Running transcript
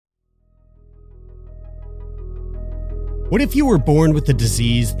What if you were born with a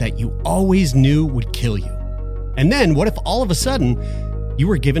disease that you always knew would kill you? And then what if all of a sudden you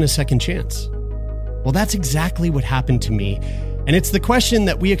were given a second chance? Well, that's exactly what happened to me. And it's the question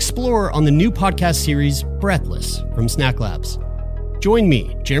that we explore on the new podcast series, Breathless, from Snack Labs. Join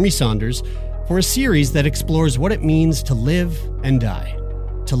me, Jeremy Saunders, for a series that explores what it means to live and die,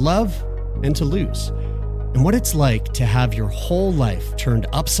 to love and to lose, and what it's like to have your whole life turned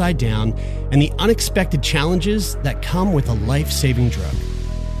upside down and the unexpected challenges that come with a life-saving drug.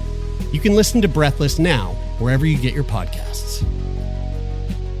 You can listen to Breathless now, wherever you get your podcasts.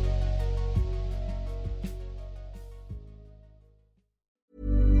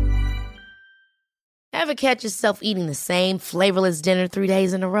 Ever catch yourself eating the same flavorless dinner 3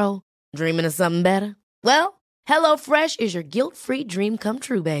 days in a row? Dreaming of something better? Well, HelloFresh is your guilt-free dream come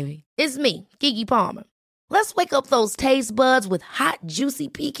true, baby. It's me, Keke Palmer. Let's wake up those taste buds with hot, juicy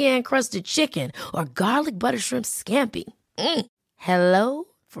pecan-crusted chicken or garlic butter shrimp scampi. Hello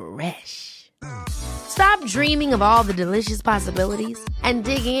Fresh. Stop dreaming of all the delicious possibilities and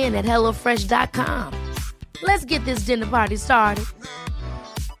dig in at HelloFresh.com. Let's get this dinner party started.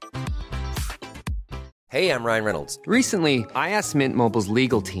 Hey, I'm Ryan Reynolds. Recently, I asked Mint Mobile's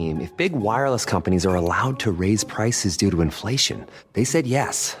legal team if big wireless companies are allowed to raise prices due to inflation. They said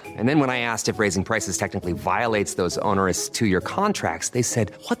yes. And then when I asked if raising prices technically violates those onerous 2-year contracts, they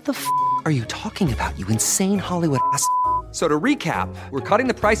said, "What the f*** are you talking about, you insane Hollywood ass?" So to recap, we're cutting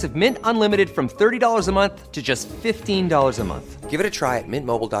the price of Mint Unlimited from $30 a month to just $15 a month. Give it a try at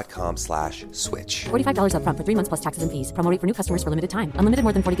mintmobile.com/switch. $45 up front for 3 months plus taxes and fees. Promo rate for new customers for limited time. Unlimited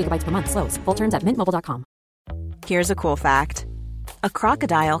more than 40 gigabytes per month. Slows full terms at mintmobile.com. Here's a cool fact. A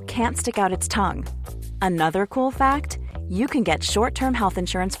crocodile can't stick out its tongue. Another cool fact, you can get short-term health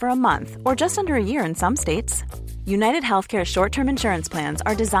insurance for a month or just under a year in some states. United Healthcare short-term insurance plans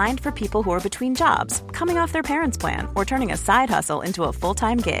are designed for people who are between jobs, coming off their parents' plan, or turning a side hustle into a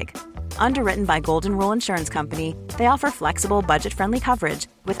full-time gig. Underwritten by Golden Rule Insurance Company, they offer flexible, budget-friendly coverage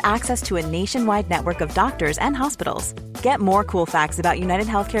with access to a nationwide network of doctors and hospitals. Get more cool facts about United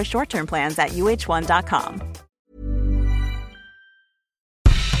Healthcare short-term plans at uh1.com.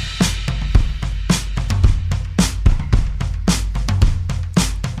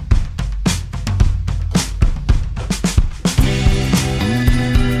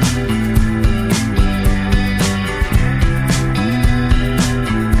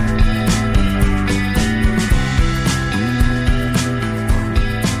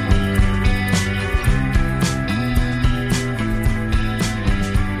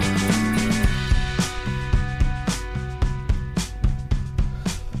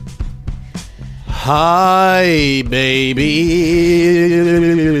 Hi, baby.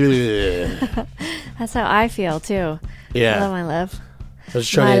 That's how I feel too. Yeah. Hello, my love. I was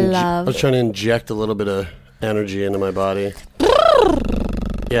trying to inject a little bit of energy into my body.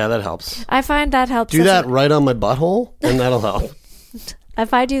 Yeah, that helps. I find that helps. Do that right on my butthole, and that'll help.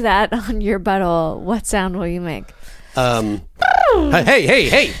 If I do that on your butthole, what sound will you make? Hey.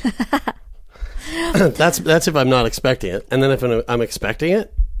 That's if I'm not expecting it. And then if I'm expecting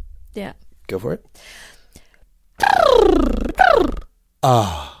it, yeah. Go for it.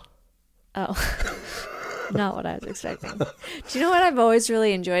 Oh. Not what I was expecting. Do you know what I've always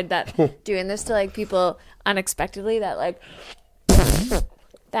really enjoyed? That doing this to like people unexpectedly, that like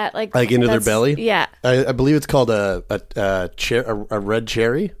into their belly. Yeah, I believe it's called a red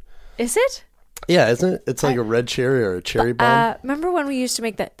cherry. Is it? Yeah, isn't it? It's like a red cherry or a cherry bomb. Remember when we used to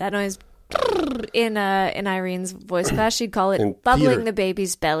make that noise in Irene's voice class? She'd call it in bubbling theater. The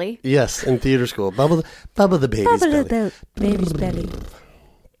baby's belly. Yes, in theater school, bubble the baby's belly. The baby's belly.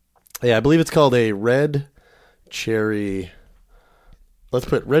 Yeah, I believe it's called a red cherry. Let's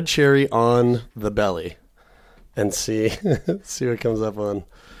put red cherry on the belly and see what comes up on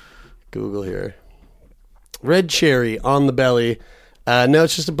Google here. Red cherry on the belly. No,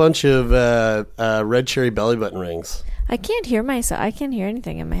 it's just a bunch of red cherry belly button rings. I can't hear myself. I can't hear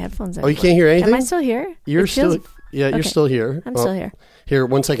anything in my headphones anymore. Oh, you can't hear anything? Am I still here? You're still Okay. still here. I'm still here. Here,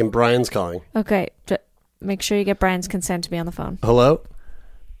 1 second. Brian's calling. Okay. Make sure you get Brian's consent to be on the phone. Hello?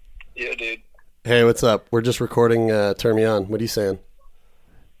 Yeah, dude. Hey, what's up? We're just recording Turn Me On. What are you saying?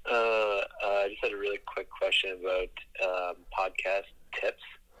 I just had a really quick question about podcast tips.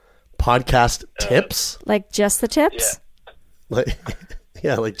 Podcast tips? Like just the tips?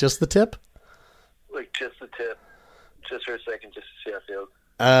 Yeah. Like just the tip? Like just the tip. Just for a second, just to see how it feels.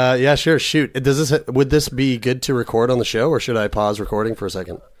 Yeah, sure. Shoot. Would this be good to record on the show, or should I pause recording for a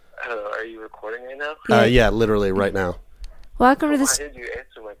second? I don't know. Are you recording right now? Yeah, literally right now. Welcome to this. Why did you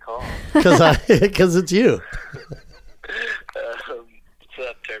answer my call? Because it's you. What's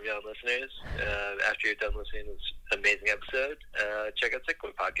up, Turn Parmesan listeners, after you're done listening to this amazing episode, check out Sick Boy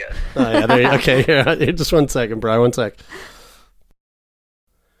Podcast. Oh, yeah, there you, okay, here, just 1 second, Brian, 1 sec.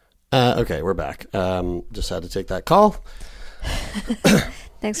 Okay, we're back. Just had to take that call.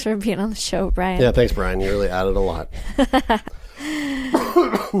 Thanks for being on the show, Brian. Yeah, thanks, Brian. You really added a lot.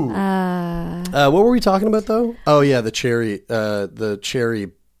 What were we talking about, though? Oh, yeah, the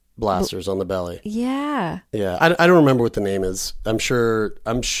cherry blasters on the belly. Yeah. Yeah, I don't remember what the name is. I'm sure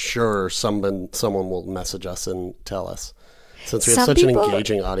someone will message us and tell us, since we have such an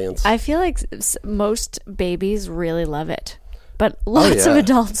engaging audience. I feel like most babies really love it, but lots of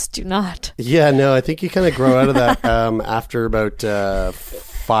adults do not. Yeah, no, I think you kind of grow out of that after about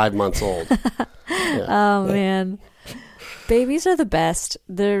 5 months old. Yeah. Oh, man. Babies are the best.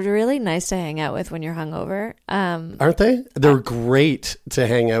 They're really nice to hang out with when you're hungover. Aren't they? They're great to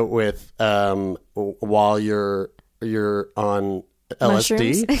hang out with while you're on LSD.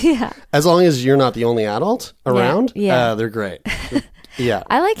 Mushrooms? Yeah. As long as you're not the only adult around, Yeah. They're great. Yeah.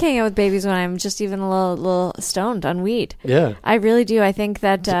 I like hanging out with babies when I'm just even a little stoned on weed. Yeah. I really do. I think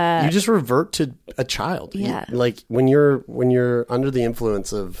that you just revert to a child. Yeah. Like when you're under the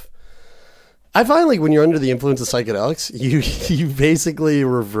influence of, I find like when you're under the influence of psychedelics, you basically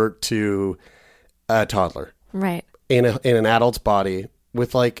revert to a toddler. Right. In an adult's body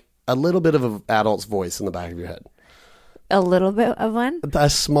with like a little bit of an adult's voice in the back of your head. A little bit of one? A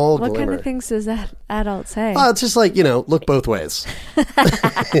small What glimmer. kind of things does that adult say? Well, it's just like, look both ways. Like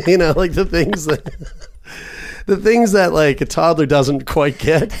the things that like a toddler doesn't quite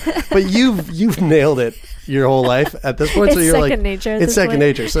get, but you've nailed it your whole life at this point. It's so you're second like, nature at it's this second point.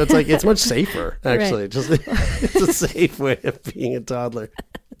 nature. So it's like, it's much safer actually. Right. Just it's a safe way of being a toddler.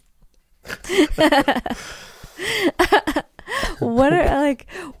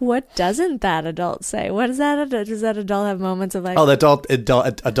 What doesn't that adult say? What does that adult have moments of like, Oh, the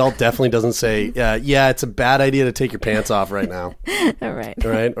adult definitely doesn't say, yeah, it's a bad idea to take your pants off right now. right.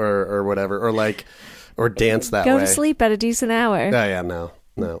 Right. Or whatever. Or dance that Go way. to sleep at a decent hour. Oh yeah, no.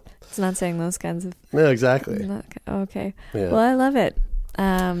 It's not saying those kinds of. No, exactly. Okay. Yeah. Well, I love it.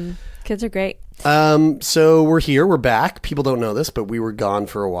 Kids are great. So we're here. We're back. People don't know this, but we were gone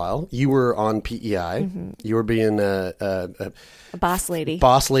for a while. You were on PEI. Mm-hmm. You were being A boss lady.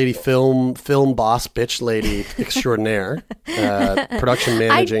 boss lady, film boss, bitch lady extraordinaire. Production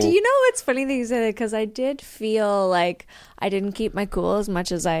managing. You know what's funny that you say that, because I did feel like I didn't keep my cool as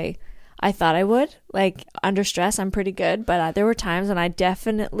much as I thought I would. Like under stress, I'm pretty good, but there were times when I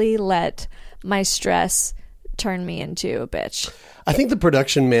definitely let my stress turn me into a bitch. I think the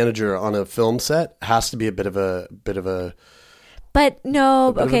production manager on a film set has to be a bit of a But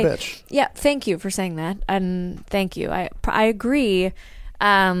no, bit of a okay. bitch. Yeah, thank you for saying that. And thank you. I agree.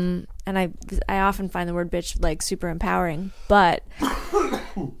 And I often find the word bitch like super empowering, but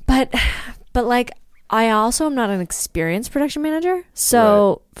like I also am not an experienced production manager.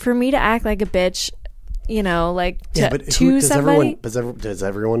 So for me to act like a bitch, like to somebody. Does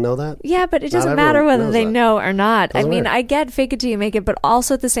everyone know that? Yeah, but it doesn't Not matter everyone whether knows they that. know or not. Doesn't I mean, matter. I get fake it till you make it, but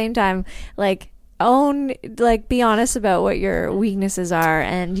also at the same time, like be honest about what your weaknesses are,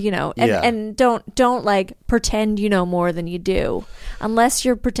 and and don't like pretend you know more than you do, unless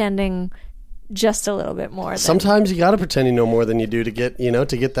you're pretending just a little bit more. Sometimes you got to pretend you know more than you do to get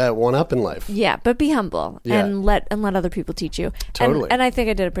that one up in life. Yeah, but be humble and let other people teach you. Totally. And I think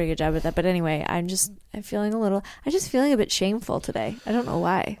I did a pretty good job at that. But anyway, I'm feeling a bit shameful today. I don't know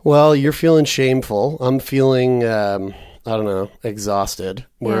why. Well, you're feeling shameful. I'm feeling, I don't know, exhausted.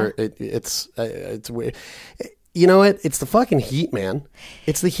 Where it's weird. You know what? It's the fucking heat, man.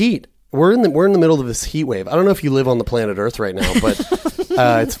 It's the heat. We're in the middle of this heat wave. I don't know if you live on the planet Earth right now, but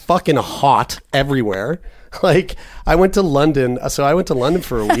it's fucking hot everywhere. Like I went to London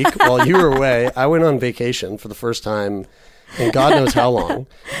for a week while you were away. I went on vacation for the first time in God knows how long.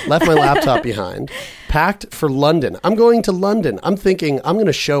 Left my laptop behind. Packed for London. I'm going to London. I'm thinking I'm going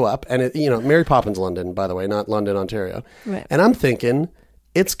to show up, and Mary Poppins London, by the way, not London, Ontario. Right. And I'm thinking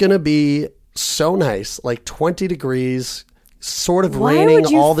it's going to be so nice, like 20 degrees. Sort of Why raining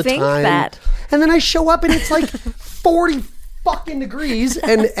would you all the think time. that? And then I show up and it's like 40 fucking degrees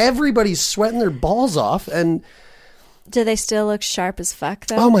and everybody's sweating their balls off. And Do they still look sharp as fuck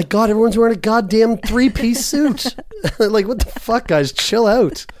though? oh my God, everyone's wearing a goddamn 3-piece suit. Like, what the fuck, guys? Chill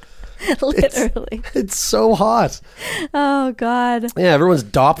out. Literally. It's so hot. Oh God. Yeah, everyone's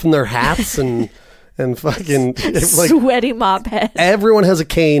doffing their hats and fucking like Sweaty mop head. everyone has a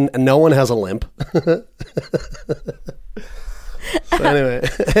cane and no one has a limp. So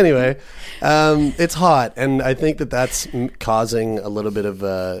anyway, it's hot, and I think that's causing a little bit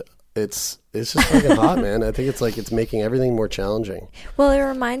of it's just fucking hot, man. I think it's making everything more challenging. Well, it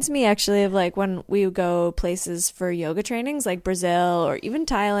reminds me actually of like when we go places for yoga trainings, like Brazil or even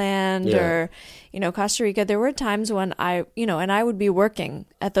Thailand or, Costa Rica. There were times when I would be working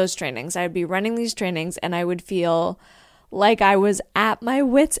at those trainings. I would be running these trainings and I would feel like I was at my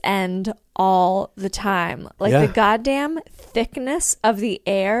wit's end all the time. Like the goddamn thickness of the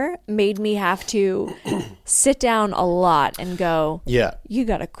air made me have to sit down a lot and go, you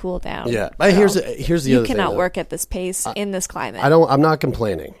got to cool down. Yeah. But here's the other thing. You cannot work at this pace in this climate. I'm not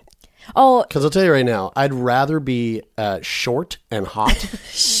complaining. Oh, because I'll tell you right now, I'd rather be short and hot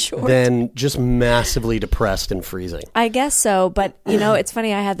than just massively depressed and freezing. I guess so. But, it's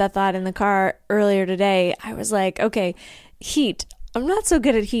funny. I had that thought in the car earlier today. I was like, okay, heat. I'm not so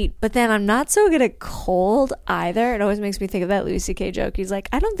good at heat, but then I'm not so good at cold either. It always makes me think of that Louis C.K. joke. He's like,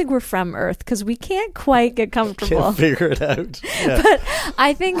 I don't think we're from Earth because we can't quite get comfortable. Can't figure it out. Yeah. But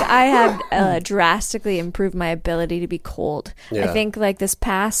I think I have drastically improved my ability to be cold. Yeah. I think like this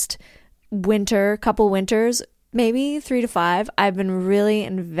past couple winters, maybe 3 to 5, I've been really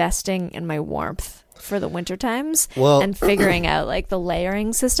investing in my warmth for the winter times and figuring out like the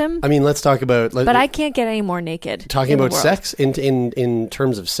layering system. I mean, let's talk about... But I can't get any more naked. Talking about sex, in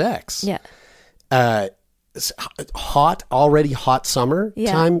terms of sex. Yeah. Already hot summer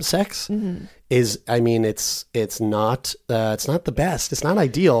time sex is, I mean, it's not the best. It's not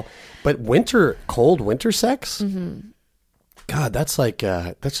ideal. But cold winter sex, God, that's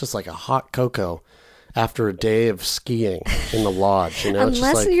just like a hot cocoa after a day of skiing in the lodge,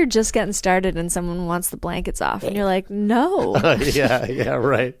 Unless you're just getting started and someone wants the blankets off and you're like, no. Yeah,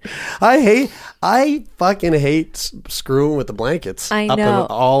 right. I fucking hate screwing with the blankets. I know. Up and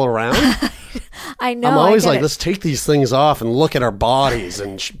all around. I know. I'm always like, let's take these things off and look at our bodies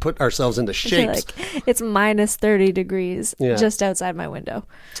and put ourselves into shapes. Like, it's minus 30 degrees just outside my window.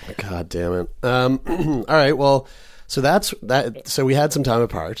 God damn it. All right, well... So that's that. So we had some time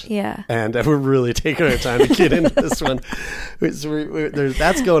apart. Yeah. And we're really taking our time to get into this one.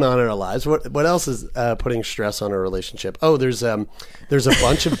 That's going on in our lives. What else is putting stress on our relationship? Oh, there's a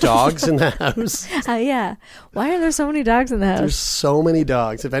bunch of dogs in the house. Yeah. Why are there so many dogs in the house? There's so many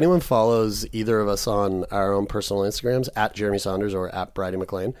dogs. If anyone follows either of us on our own personal Instagrams, at Jeremy Saunders or at Bridie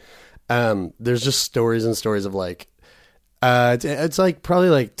McLean, there's just stories and stories of like, it's like probably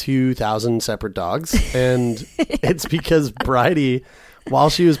like 2,000 separate dogs, and it's because Bridie,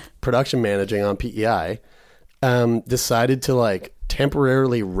 while she was production managing on PEI, decided to like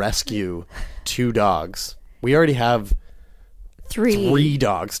temporarily rescue 2 dogs. We already have 3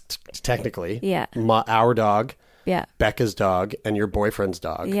 dogs technically. Yeah, our dog. Yeah, Becca's dog, and your boyfriend's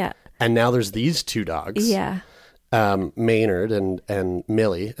dog. Yeah, and now there's these 2 dogs. Yeah, Maynard and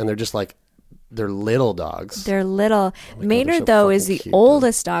Millie, and they're just like. They're little dogs. They're little. Maynard, though, is the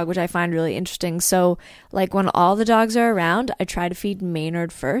oldest dog, which I find really interesting. So, like, when all the dogs are around, I try to feed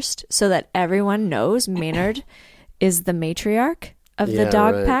Maynard first so that everyone knows Maynard is the matriarch of the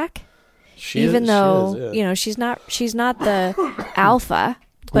dog pack. Even though, she's not the alpha.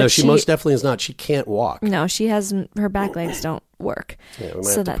 But no, she most definitely is not. She can't walk. No, her back legs don't work. Yeah, we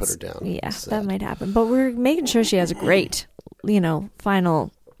might have to put her down. Yeah, that might happen. But we're making sure she has a great,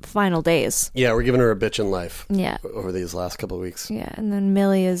 final days. Yeah, we're giving her a bitchin' life. Yeah, over these last couple of weeks. Yeah, and then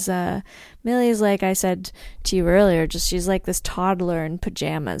Millie is like I said to you earlier. She's like this toddler in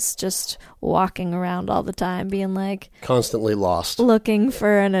pajamas, just walking around all the time, being like constantly lost, looking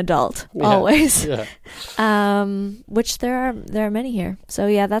for an adult always. Yeah. Which there are many here. So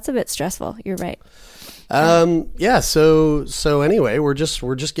yeah, that's a bit stressful. You're right. Yeah. So anyway, we're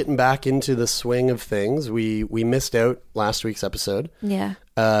just getting back into the swing of things. We missed out last week's episode. Yeah.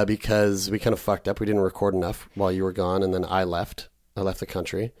 Because we kind of fucked up. We didn't record enough while you were gone, and then I left the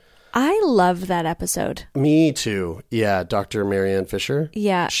country. I love that episode. Me too. Yeah. Dr. Marianne Fisher.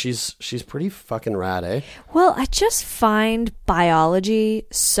 Yeah. She's pretty fucking rad, eh? Well, I just find biology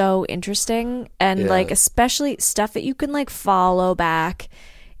so interesting, and like especially stuff that you can like follow back,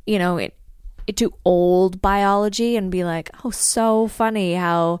 to old biology and be like, oh, so funny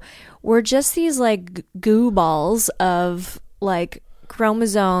how we're just these like goo balls of like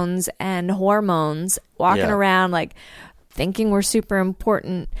chromosomes and hormones walking around like thinking we're super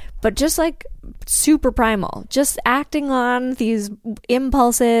important, but just like super primal, just acting on these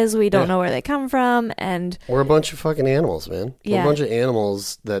impulses. We don't know where they come from, and we're a bunch of fucking animals, man. We're a bunch of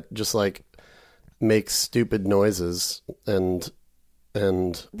animals that just like make stupid noises and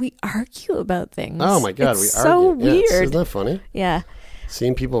we argue about things. Oh my God, it's we so argue. Weird. Yeah, isn't that funny? Yeah.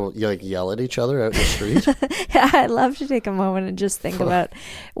 Seeing people like yell at each other out in the street. Yeah, I'd love to take a moment and just think about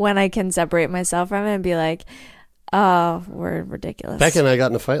when I can separate myself from it and be like, Oh, we're ridiculous. Becca and I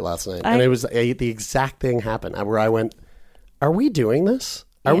got in a fight last night, and it was the exact thing happened where I went, "Are we doing this?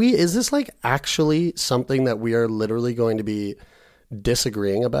 Is this like actually something that we are literally going to be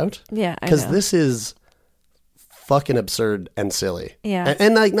disagreeing about?" Yeah, because this is fucking absurd and silly. Yeah,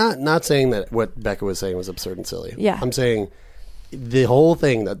 and like not saying that what Becca was saying was absurd and silly. Yeah, I'm saying the whole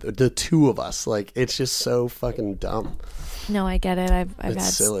thing, that the two of us, like, it's just so fucking dumb. No, I get it. I've had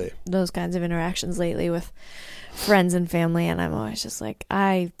silly. Those kinds of interactions lately with friends and family, and I'm always just like,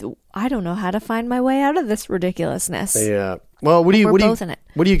 I don't know how to find my way out of this ridiculousness. Yeah. Well, what do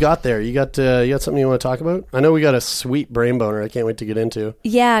you got there? You got something you want to talk about? I know we got a sweet brain boner. I can't wait to get into.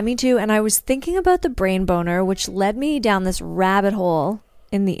 Yeah, me too. And I was thinking about the brain boner, which led me down this rabbit hole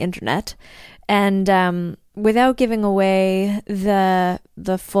in the internet, and without giving away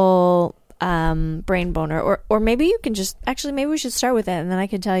the full brain boner, or maybe you can just maybe we should start with it, and then I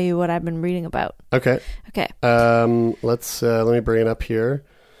can tell you what I've been reading about. Okay. Let me bring it up here.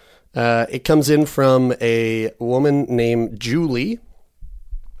 It comes in from a woman named Julie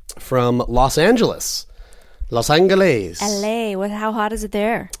from Los Angeles. LA. How hot is it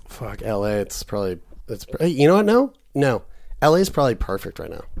there? Fuck, LA. It's you know what? No. LA is probably perfect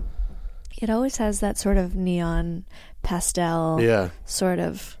right now. It always has that sort of neon pastel sort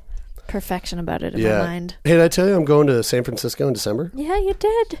of perfection about it in my mind. Hey, did I tell you I'm going to San Francisco in December? Yeah, you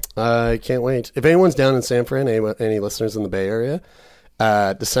did. I can't wait. If anyone's down in San Fran, any listeners in the Bay Area,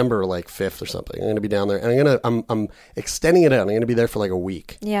 December like 5th or something, I'm going to be down there, and I'm extending it out. I'm going to be there for like a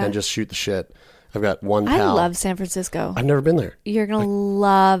week and just shoot the shit. I've got one pal. I love San Francisco. I've never been there. You're going to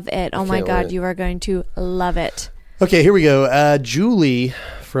love it. Oh my God, you are going to love it. Okay, here we go. Julie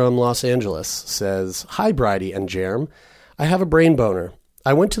from Los Angeles says, "Hi, Bridie and Jerem. I have a brain boner.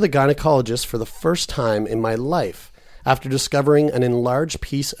 I went to the gynecologist for the first time in my life after discovering an enlarged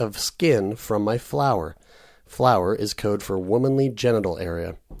piece of skin from my flower. Flower is code for womanly genital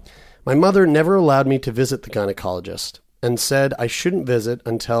area. My mother never allowed me to visit the gynecologist and said I shouldn't visit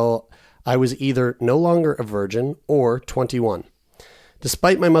until I was either no longer a virgin or 21.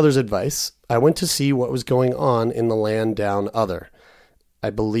 Despite my mother's advice, I went to see what was going on in the land down other. I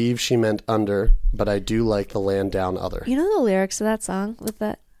believe she meant under, but I do like the land down other." You know the lyrics to that song with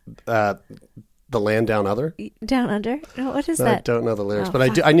that? The land down other? Down under? No, what is that? I don't know the lyrics,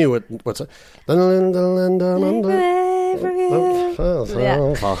 but I knew what's it. The land down under.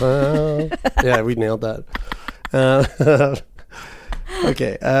 Yeah, we nailed that.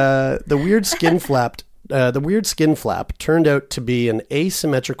 Okay. The weird skin flap turned out to be an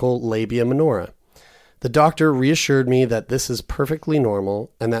asymmetrical labia minora. The doctor reassured me that this is perfectly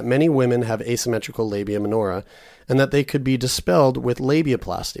normal and that many women have asymmetrical labia minora and that they could be dispelled with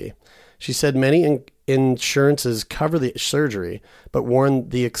labiaplasty. She said many insurances cover the surgery, but warned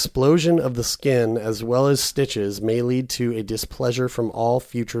the explosion of the skin as well as stitches may lead to a displeasure from all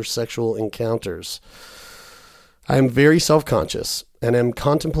future sexual encounters. I am very self-conscious and am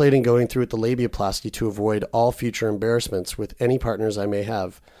contemplating going through with the labiaplasty to avoid all future embarrassments with any partners I may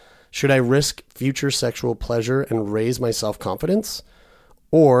have. Should I risk future sexual pleasure and raise my self-confidence?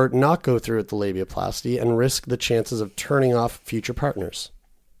 Or not go through with the labiaplasty and risk the chances of turning off future partners?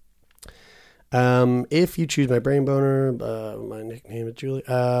 If you choose my brain boner, my nickname is Julie.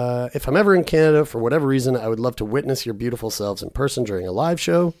 If I'm ever in Canada for whatever reason, I would love to witness your beautiful selves in person during a live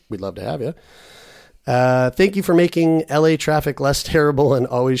show. We'd love to have you. Thank you for making LA traffic less terrible and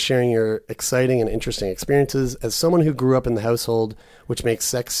always sharing your exciting and interesting experiences. As someone who grew up in the household, which makes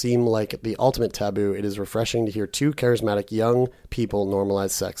sex seem like the ultimate taboo, it is refreshing to hear two charismatic young people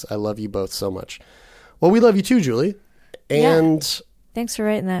normalize sex. I love you both so much." Well, we love you too, Julie. And thanks for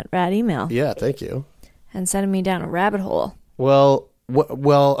writing that rad email. Yeah, thank you. And sending me down a rabbit hole. Well,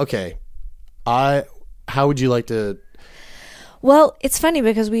 okay. How would you like to... Well, it's funny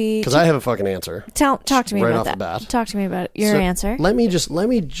because I have a fucking answer. Talk to me right about off that. The bat. Talk to me about your answer. Let me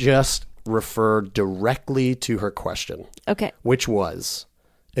just refer directly to her question. Okay. Which was,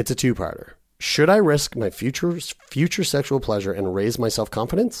 it's a two-parter. Should I risk my future sexual pleasure and raise my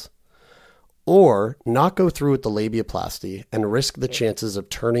self-confidence? Or not go through with the labiaplasty and risk the chances of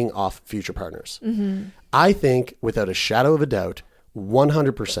turning off future partners? Mm-hmm. I think, without a shadow of a doubt,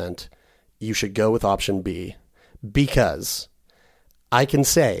 100%, you should go with option B, because I can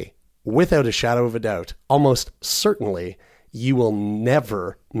say, without a shadow of a doubt, almost certainly, you will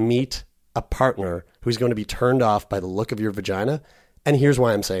never meet a partner who's going to be turned off by the look of your vagina. And here's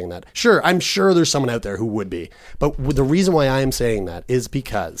why I'm saying that. Sure, I'm sure there's someone out there who would be. But the reason why I am saying that is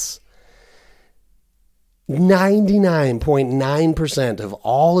because 99.9% of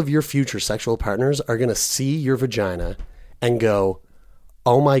all of your future sexual partners are going to see your vagina and go,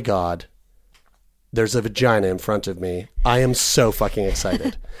 "Oh my God, there's a vagina in front of me, I am so fucking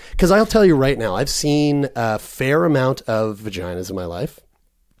excited. Because I'll tell you right now, I've seen a fair amount of vaginas in my life.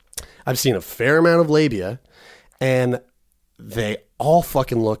 I've seen a fair amount of labia, and they all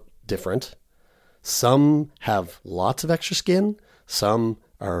fucking look different. Some have lots of extra skin. Some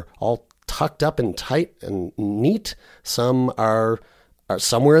are all tucked up and tight and neat. Some are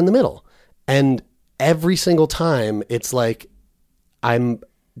somewhere in the middle. And every single time, it's like I'm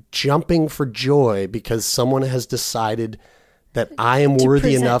jumping for joy because someone has decided that I am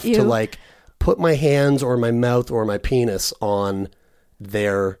worthy enough to like put my hands or my mouth or my penis on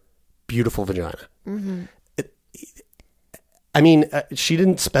their beautiful vagina. Mm-hmm. She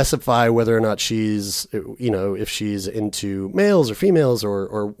didn't specify whether or not she's, if she's into males or females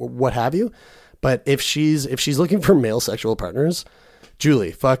or what have you. But if she's looking for male sexual partners,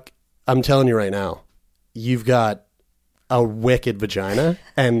 Julie, I'm telling you right now, you've got a wicked vagina,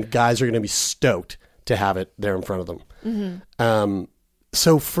 and guys are going to be stoked to have it there in front of them. Mm-hmm.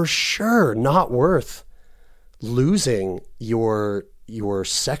 So for sure, not worth losing your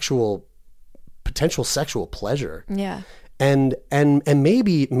potential sexual pleasure. Yeah. And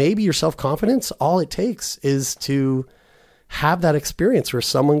maybe your self-confidence, all it takes is to have that experience where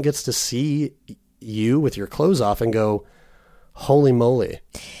someone gets to see you with your clothes off and go, holy moly.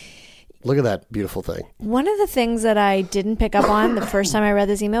 Look at that beautiful thing. One of the things that I didn't pick up on the first time I read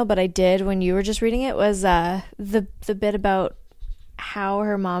this email, but I did when you were just reading it, was the bit about how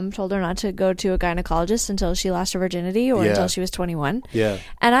her mom told her not to go to a gynecologist until she lost her virginity or until she was 21. Yeah.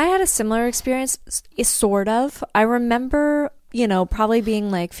 And I had a similar experience, sort of. I remember, probably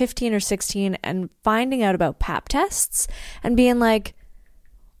being like 15 or 16 and finding out about pap tests and being like,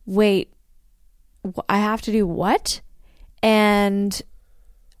 wait, I have to do what? And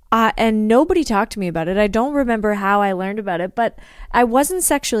nobody talked to me about it. I don't remember how I learned about it, but I wasn't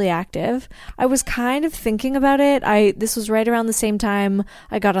sexually active. I was kind of thinking about it. This was right around the same time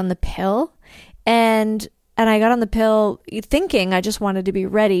I got on the pill, and I got on the pill thinking I just wanted to be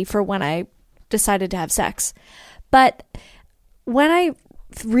ready for when I decided to have sex. But when I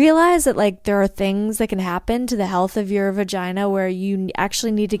realized that like there are things that can happen to the health of your vagina where you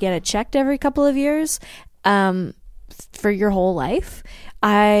actually need to get it checked every couple of years, for your whole life,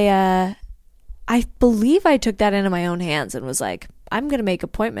 I believe I took that into my own hands and was like, I'm going to make an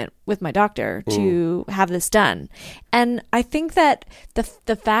appointment with my doctor to have this done. And I think that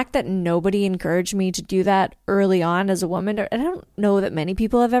the fact that nobody encouraged me to do that early on as a woman, and I don't know that many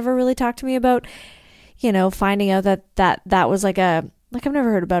people have ever really talked to me about, finding out that was like I've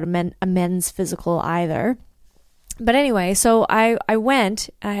never heard about a men's physical either. But anyway, so I went,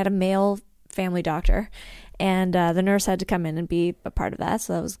 I had a male family doctor, and the nurse had to come in and be a part of that.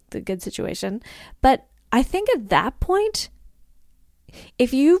 So that was the good situation. But I think at that point,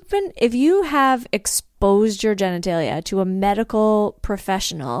 if you have exposed your genitalia to a medical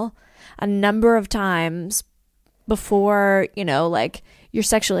professional a number of times before, like you're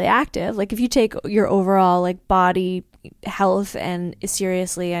sexually active, like if you take your overall like body health and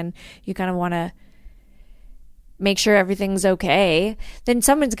seriously and you kind of want to make sure everything's okay, then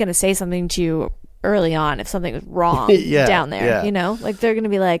someone's going to say something to you early on if something was wrong down there, like they're going to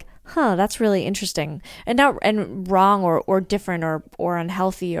be like, that's really interesting, and wrong or different or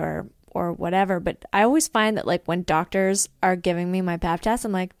unhealthy or whatever. But I always find that like when doctors are giving me my pap test,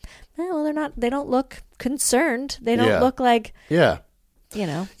 I'm like, they don't look concerned. They don't look like, So,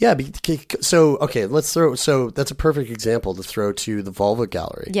 okay, so that's a perfect example to throw to the Vulva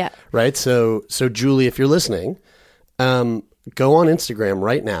Gallery. Yeah. Right. So Julie, if you're listening, go on Instagram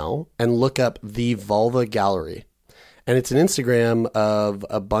right now and look up the Vulva Gallery. And it's an Instagram of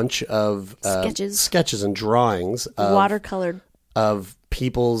a bunch of sketches and drawings of, watercolored, of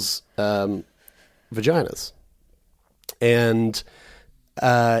people's vaginas. And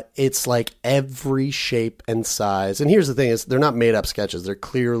it's like every shape and size. And here's the thing is they're not made up sketches. They're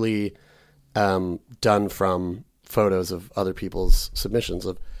clearly done from photos of other people's submissions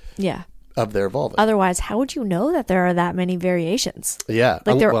of their vulva. Otherwise, how would you know that there are that many variations? Yeah.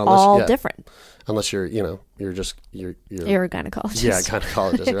 Like they're all different. Unless you're a gynecologist. Yeah,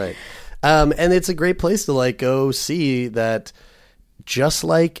 gynecologist, right. And it's a great place to like go see that just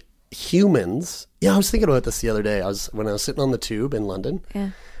like humans. Yeah, I was thinking about this the other day. When I was sitting on the tube in London.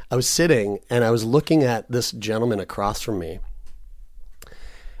 Yeah. I was sitting and I was looking at this gentleman across from me.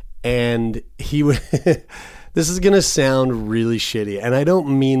 And he would this is going to sound really shitty, and I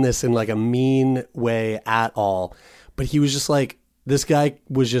don't mean this in like a mean way at all, but he was just like, this guy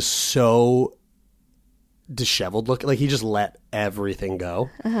was just so disheveled looking. Like he just let everything go.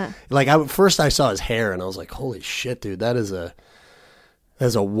 Uh-huh. Like first I saw his hair and I was like, holy shit, dude, that is a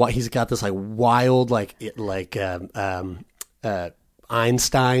He's got this like wild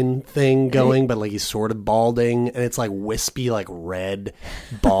Einstein thing going, but like he's sort of balding, and it's like wispy, like red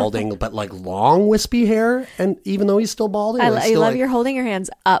balding, but like long wispy hair. And even though he's still balding, I love you're holding your hands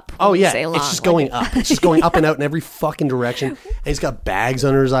up. Oh yeah, it's just going up. It's just going up and out in every fucking direction. And he's got bags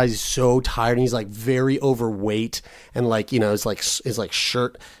under his eyes. He's so tired, and he's like very overweight, and like, you know, his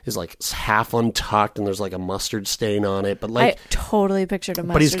shirt is like half untucked, and there's like a mustard stain on it. But like, I totally pictured a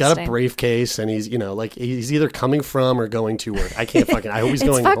mustard stain. But he's got a briefcase, and he's, you know, like he's either coming from or going to work. I can't fucking. I hope he's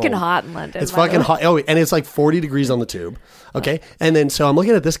going home. It's fucking hot in London. It's fucking hot. Oh, and it's like 40 degrees on the tube. Okay, and then so I'm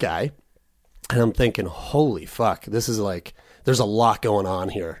looking at this guy, and I'm thinking, holy fuck, this is like, there's a lot going on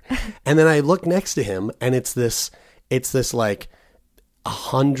here. And then I look next to him, and it's this like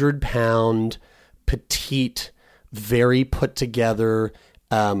 100-pound, petite, very put together,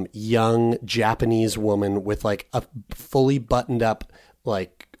 young Japanese woman with like a fully buttoned up,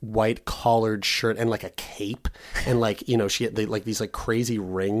 like white collared shirt and like a cape, and like, you know, she had like these like crazy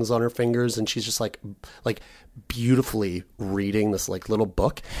rings on her fingers, and she's just like beautifully reading this like little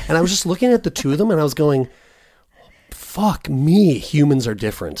book. And I was just looking at the two of them, and I was going, fuck me, humans are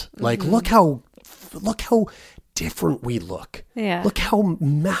different. Like, look how different we look. Yeah. Look how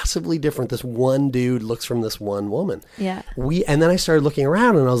massively different this one dude looks from this one woman. Yeah. And then I started looking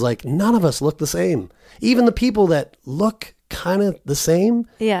around, and I was like, none of us look the same. Even the people that look kind of the same,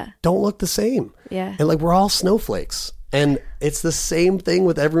 don't look the same. Yeah. And like, we're all snowflakes. And it's the same thing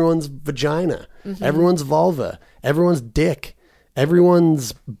with everyone's vagina, everyone's vulva, everyone's dick,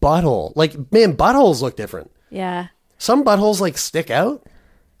 everyone's butthole. Like, man, buttholes look different. Yeah. Some buttholes like stick out.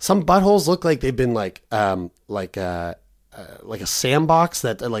 Some buttholes look like they've been like a sandbox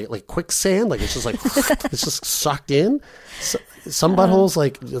that like quicksand, like it's just like it's just sucked in. Some buttholes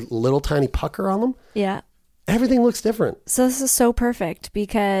like a little tiny pucker on them. Yeah. Everything looks different. So this is so perfect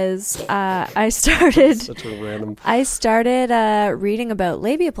because I started such a random. I started reading about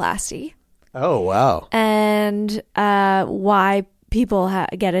labiaplasty. Oh wow! And why people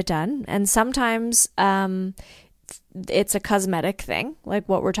get it done, and sometimes it's a cosmetic thing, like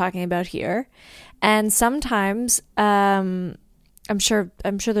what we're talking about here, and sometimes I'm sure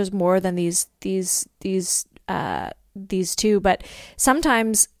there's more than these two, but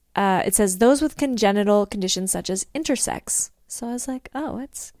sometimes. It says those with congenital conditions such as intersex. So I was like, oh,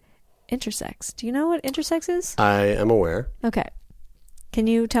 it's intersex. Do you know what intersex is? I am aware. Okay. Can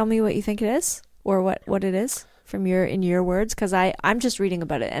you tell me what you think it is, or what it is in your words? Because I'm just reading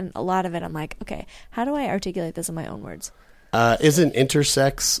about it, and a lot of it I'm like, okay, how do I articulate this in my own words? Isn't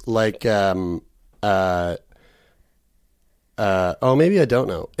intersex like oh, maybe I don't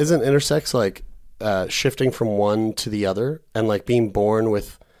know. Isn't intersex like shifting from one to the other, and like being born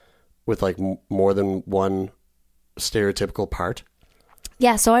with like more than one stereotypical part?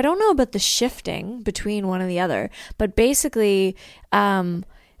 Yeah, so I don't know about the shifting between one and the other, but basically, so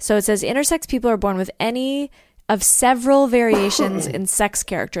it says intersex people are born with any of several variations in sex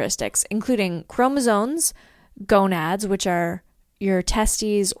characteristics, including chromosomes, gonads, which are your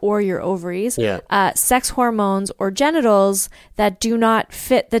testes or your ovaries, sex hormones or genitals that do not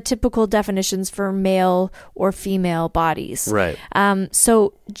fit the typical definitions for male or female bodies. Right.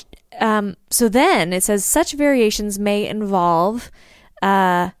 So then it says such variations may involve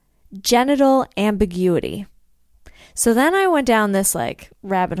genital ambiguity. So then I went down this like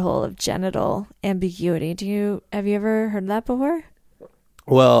rabbit hole of genital ambiguity. Have you ever heard that before?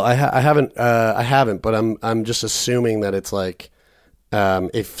 Well, I haven't, but I'm just assuming that it's like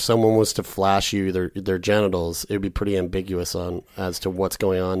if someone was to flash you their genitals, it would be pretty ambiguous as to what's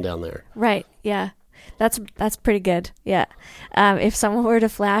going on down there. Right. Yeah. That's pretty good. Yeah. If someone were to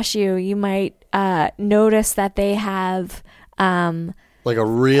flash you, you might notice that they have like a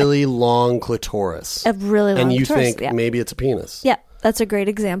really long clitoris. A really long clitoris. And you think maybe it's a penis. Yeah. That's a great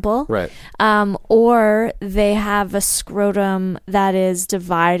example. Right. Or they have a scrotum that is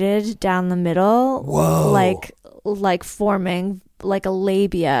divided down the middle. Whoa. Like forming like a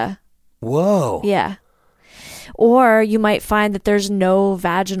labia. Whoa. Yeah. Or you might find that there's no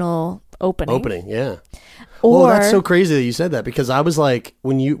vaginal opening, yeah. Or, well, that's so crazy that you said that, because I was like,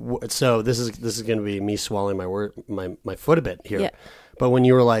 so this is going to be me swallowing my foot a bit here. Yeah. But when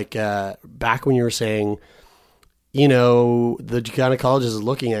you were like, back when you were saying, you know, the gynecologist is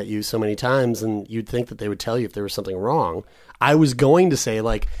looking at you so many times, and you'd think that they would tell you if there was something wrong. I was going to say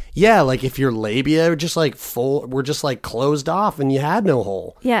like, yeah, like if your labia were just like were just like closed off and you had no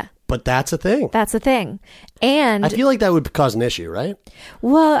hole. Yeah. But that's a thing. That's a thing. And I feel like that would cause an issue, right?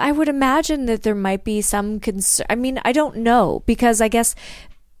 Well, I would imagine that there might be some concern. I mean, I don't know, because I guess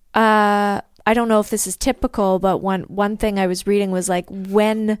I don't know if this is typical, but one thing I was reading was like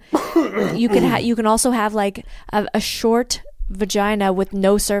when you can also have like a short vagina with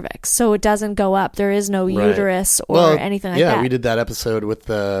no cervix, so it doesn't go up. There is no uterus or anything like that. Yeah, we did that episode with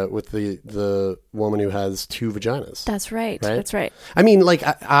the woman who has 2 vaginas. That's right. That's right. I mean, like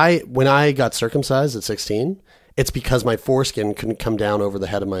I when I got circumcised at 16, it's because my foreskin couldn't come down over the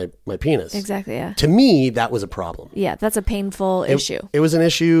head of my penis. Exactly, yeah. To me, that was a problem. Yeah, that's a painful issue. It was an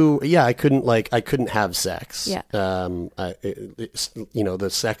issue. Yeah, I couldn't have sex. Yeah. The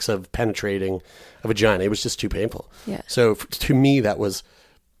sex of penetrating a vagina, it was just too painful. Yeah. So to me, that was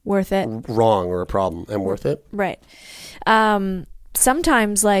worth it. Wrong or a problem, and worth it. Right.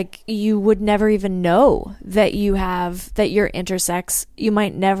 Sometimes like you would never even know that you're intersex. You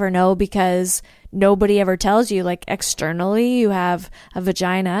might never know because nobody ever tells you. Like externally you have a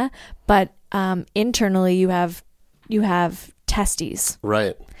vagina, but internally you have testes.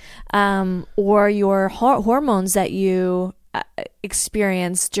 Right. Or your hormones that you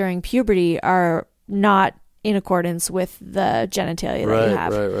experience during puberty are not in accordance with the genitalia that you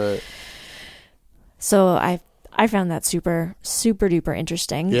have. Right. So I found that super, super duper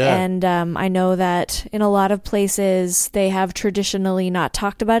interesting. Yeah. And I know that in a lot of places they have traditionally not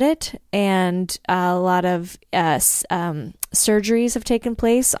talked about it. And a lot of surgeries have taken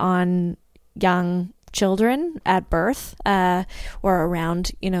place on young children at birth or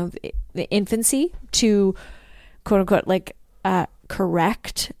around, the infancy to quote unquote, like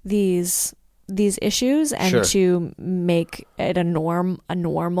correct these issues and to make it a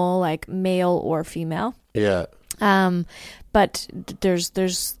normal, like male or female. Yeah. But there's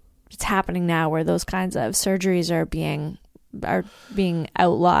it's happening now where those kinds of surgeries are being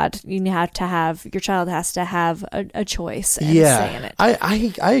outlawed. Your child has to have a choice and say in it.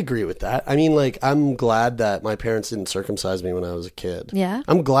 I agree with that. I mean, like, I'm glad that my parents didn't circumcise me when I was a kid. Yeah.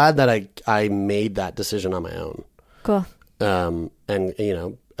 I'm glad that I made that decision on my own. Cool. And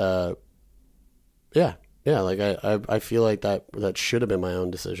like I feel like that should have been my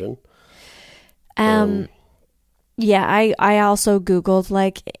own decision. Yeah, I also Googled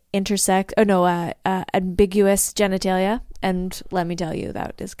like ambiguous genitalia, and let me tell you,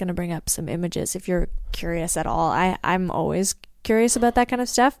 that is going to bring up some images if you're curious at all. I'm always curious about that kind of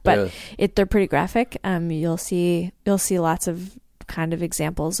stuff, but they're pretty graphic. You'll see lots of kind of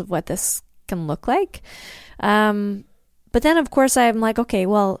examples of what this can look like. But then, of course, I'm like, okay,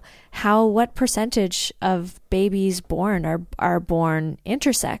 well, what percentage of babies born are born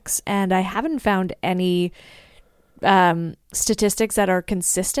intersex? And I haven't found any statistics that are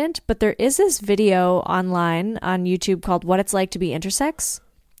consistent, but there is this video online on YouTube called What It's Like to Be Intersex.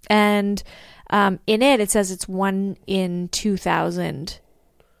 And in it says it's 1 in 2,000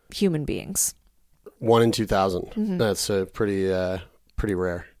 human beings. 1 in 2,000. Mm-hmm. That's pretty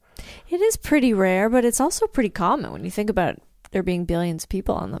rare. It is pretty rare, but it's also pretty common when you think about there being billions of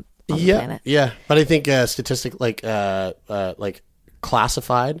people on the planet. Yeah, but I think statistic like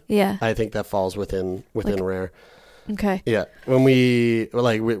classified. Yeah, I think that falls within rare. Okay. Yeah, when we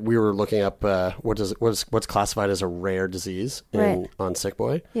were looking up what's classified as a rare disease on Sick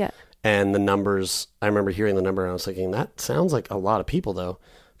Boy. Yeah, and the numbers. I remember hearing the number, and I was thinking that sounds like a lot of people though,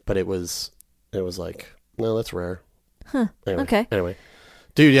 but it was like, no, that's rare. Huh. Anyway.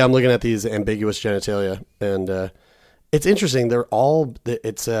 Dude, yeah, I'm looking at these ambiguous genitalia, and it's interesting. They're all.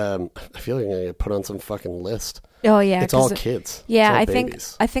 It's. I feel like I'm gonna get put on some fucking list. Oh yeah, it's all kids. Yeah, all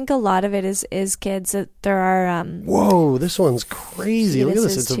babies. I think a lot of it is kids. That there are. Whoa, this one's crazy. Look at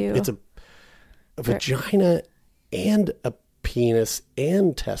this. It's a vagina and a penis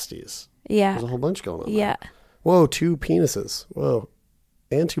and testes. Yeah, there's a whole bunch going on. Yeah. There. Whoa, 2 penises. Whoa,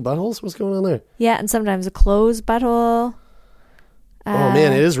 and 2 buttholes. What's going on there? Yeah, and sometimes a closed butthole. Oh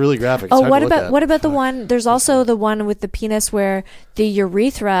man, it is really graphic. It's what about the one? There's also the one with the penis where the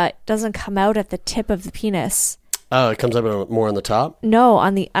urethra doesn't come out at the tip of the penis. Oh, it comes up more on the top? No,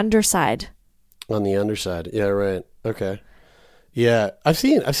 on the underside. On the underside, yeah, right. Okay, yeah, I've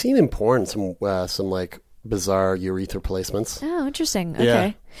seen in porn some like bizarre urethra placements. Oh, interesting.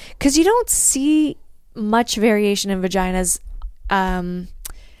 Okay, because you don't see much variation in vaginas. I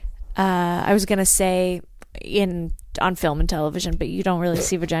was gonna say on film and television, but you don't really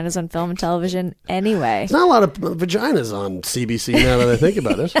see vaginas on film and television anyway. There's not a lot of vaginas on CBC now that I think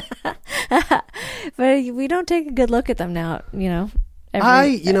about it. But we don't take a good look at them now,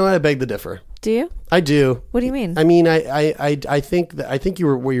 I beg to differ. Do you? I do. What do you mean? I mean, I think what you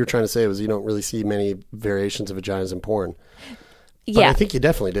were trying to say was you don't really see many variations of vaginas in porn. But I think you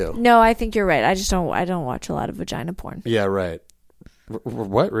definitely do. No, I think you're right. I don't watch a lot of vagina porn. Yeah, right.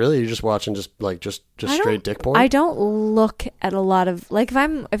 What, really? You're just watching just straight dick porn? I don't look at a lot of, like, if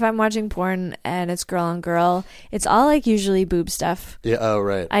I'm watching porn and it's girl on girl, it's all like usually boob stuff. Yeah. Oh,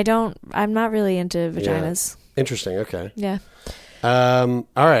 right. I'm not really into vaginas. Yeah. Interesting. Okay. Yeah. All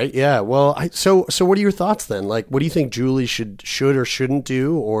right. Yeah. Well, so what are your thoughts then? Like, what do you think Julie should or shouldn't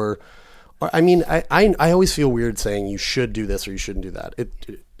do? Or I mean, I always feel weird saying you should do this or you shouldn't do that.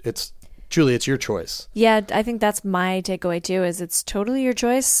 It's Julie, it's your choice. Yeah, I think that's my takeaway too, is it's totally your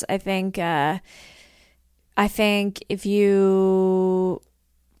choice. I think if you,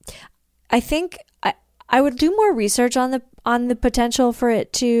 I would do more research on the potential for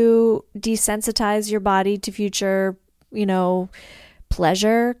it to desensitize your body to future,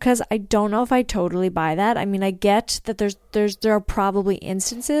 pleasure, because I don't know if I totally buy that. I mean, I get that there are probably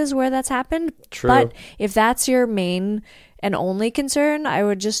instances where that's happened. True. But if that's your main and only concern, I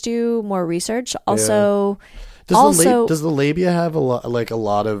would just do more research. Also, does the labia have a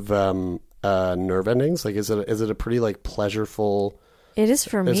lot of nerve endings? Like, is it a pretty like pleasureful? It is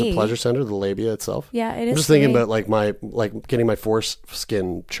for me. It's a pleasure center, the labia itself. Yeah, it is. I'm just thinking about like getting my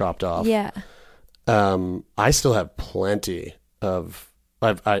foreskin chopped off. Yeah. I still have plenty of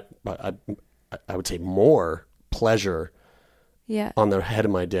I would say more pleasure. Yeah. On the head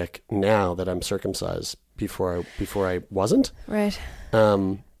of my dick now that I'm circumcised. Before I wasn't. Right.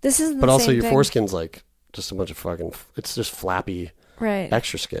 This is. But also, your foreskin's like just a bunch of fucking. It's just flappy. Right.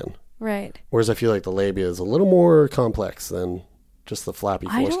 Extra skin. Right. Whereas I feel like the labia is a little more complex than just the flappy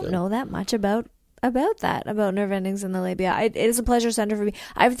foreskin. I don't know that much about nerve endings in the labia. It is a pleasure center for me.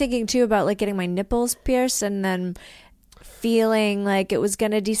 I'm thinking too about like getting my nipples pierced and then feeling like it was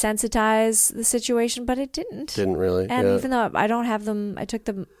going to desensitize the situation, but it didn't. Didn't really. And yeah. even though I don't have them, I took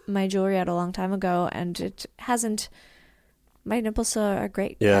my jewelry out a long time ago, and it hasn't. My nipples are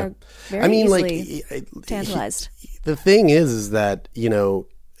great. Yeah. Are very easily tantalized. The thing is that,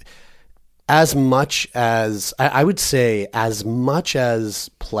 as much as I would say, as much as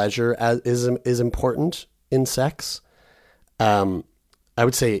pleasure is important in sex, I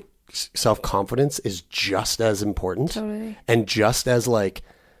would say self-confidence is just as important. Totally. And just as like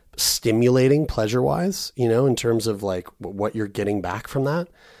stimulating pleasure-wise, in terms of like what you're getting back from that.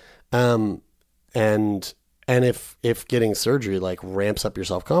 And if getting surgery like ramps up your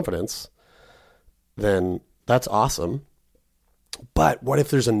self-confidence, then that's awesome. But what if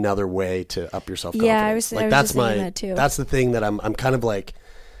there's another way to up your self-confidence? Yeah, I was just thinking that too. That's the thing that I'm kind of like,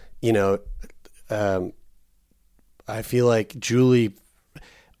 I feel like Julie,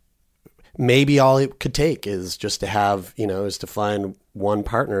 maybe all it could take is just to have, is to find one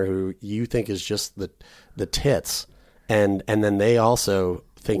partner who you think is just the tits, and then they also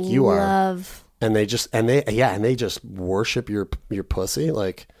think you are, and they just worship your pussy,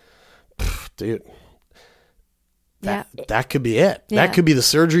 like, dude. That could be it. Yeah. That could be the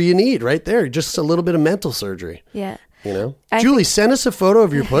surgery you need right there. Just a little bit of mental surgery. Yeah. Julie, send us a photo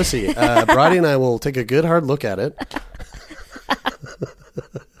of your pussy. Brady and I will take a good hard look at it.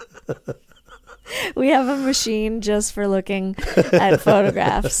 We have a machine just for looking at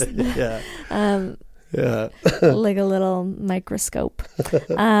photographs. Yeah. Like a little microscope.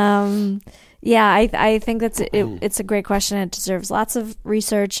 Yeah, I think it's a great question. It deserves lots of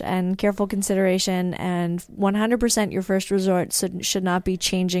research and careful consideration, and 100% your first resort should not be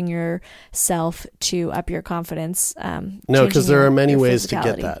changing yourself to up your confidence. No, because there are many ways to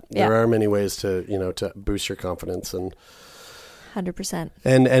get that. Yeah. There are many ways to to boost your confidence, and 100%.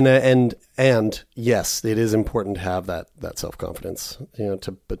 And yes, it is important to have that self-confidence,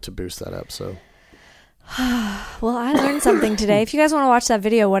 to boost that up. So. Well, I learned something today. If you guys want to watch that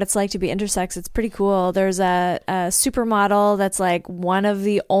video, what it's like to be intersex, it's pretty cool. There's a supermodel that's like one of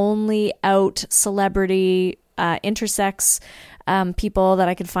the only out celebrity intersex people that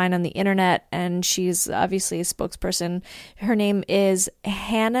I could find on the internet, and she's obviously a spokesperson. Her name is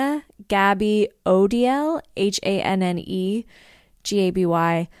Hannah Gaby Odiele, HANNE GABY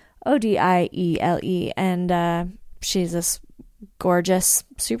ODIELE, and she's this gorgeous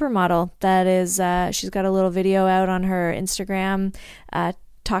supermodel that is she's got a little video out on her Instagram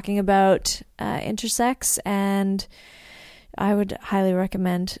talking about intersex, and I would highly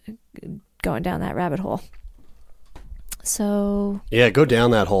recommend going down that rabbit hole. So yeah, go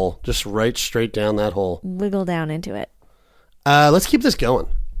down that hole, just right straight down that hole, wiggle down into it. Let's keep this going.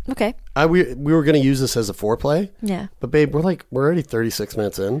 Okay. We were going to use this as a foreplay. Yeah. But babe, we're already 36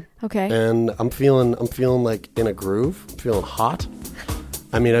 minutes in. Okay. And I'm feeling like in a groove. I'm feeling hot.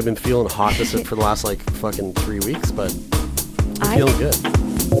 I mean, I've been feeling hot for the last like fucking 3 weeks, but I'm feeling good.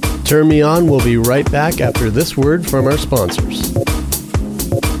 Turn Me On. We'll be right back after this word from our sponsors.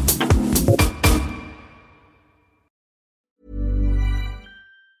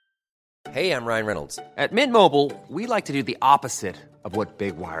 Hey, I'm Ryan Reynolds. At Mint Mobile, we like to do the opposite of what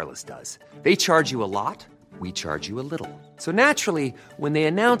Big Wireless does. They charge you a lot, we charge you a little. So naturally, when they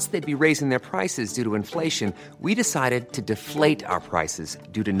announced they'd be raising their prices due to inflation, we decided to deflate our prices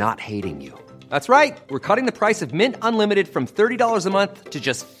due to not hating you. That's right. We're cutting the price of Mint Unlimited from $30 a month to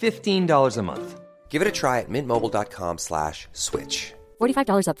just $15 a month. Give it a try at mintmobile.com/switch.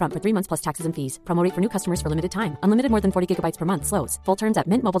 $45 up front for 3 months plus taxes and fees. Promo rate for new customers for limited time. Unlimited more than 40 gigabytes per month. Slows full terms at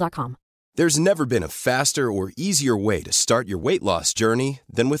mintmobile.com. There's never been a faster or easier way to start your weight loss journey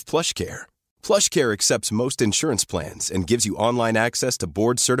than with PlushCare. PlushCare accepts most insurance plans and gives you online access to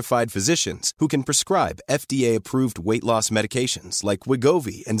board-certified physicians who can prescribe FDA-approved weight loss medications like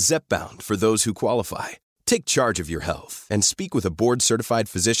Wegovy and Zepbound for those who qualify. Take charge of your health and speak with a board-certified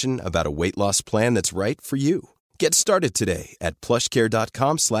physician about a weight loss plan that's right for you. Get started today at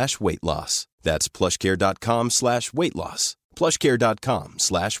plushcare.com/weight loss. That's plushcare.com/weight loss.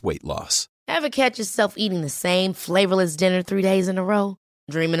 plushcare.com/weight loss. Ever catch yourself eating the same flavorless dinner 3 days in a row?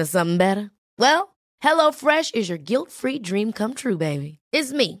 Dreaming of something better? Well, HelloFresh is your guilt-free dream come true, baby.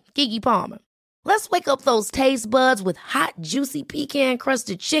 It's me, Keke Palmer. Let's wake up those taste buds with hot, juicy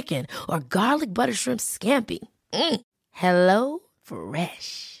pecan-crusted chicken or garlic butter shrimp scampi. Hello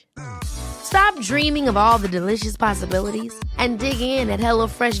Fresh. Stop dreaming of all the delicious possibilities and dig in at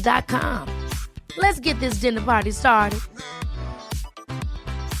HelloFresh.com. Let's get this dinner party started.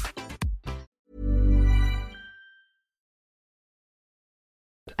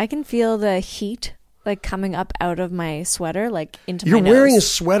 I can feel the heat like coming up out of my sweater, like into You're my nose. wearing a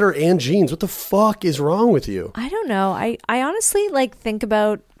sweater and jeans. What the fuck is wrong with you? I don't know. I honestly like think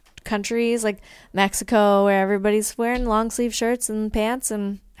about countries like Mexico where everybody's wearing long sleeve shirts and pants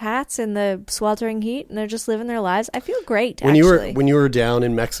and hats in the sweltering heat and they're just living their lives. I feel great. When you were down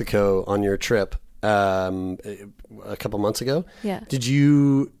in Mexico on your trip a couple months ago, yeah. Did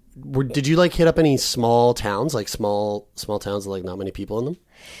you like hit up any small towns, like small towns with like not many people in them?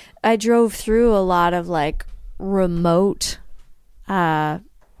 I drove through a lot of like remote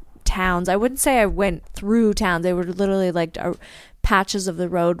towns. I wouldn't say I went through towns. They were literally like patches of the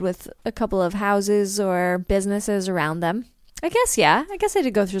road with a couple of houses or businesses around them. I guess, yeah. I guess I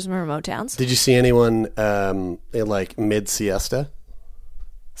did go through some remote towns. Did you see anyone in like mid siesta?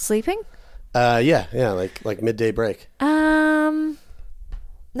 Sleeping? Yeah, like midday break.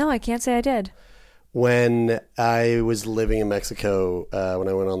 No, I can't say I did. When I was living in Mexico, when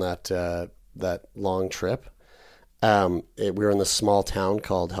I went on that long trip, we were in this small town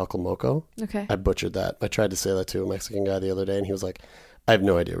called Jalcamoco. Okay. I butchered that. I tried to say that to a Mexican guy the other day, and he was like, I have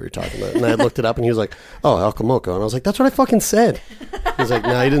no idea what you're talking about. And I looked it up, and he was like, oh, Jalcamoco. And I was like, that's what I fucking said. He was like,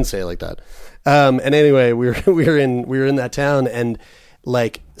 no, he didn't say it like that. And anyway, we were in that town, and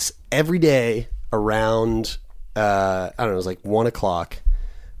like every day around, I don't know, it was like 1 o'clock,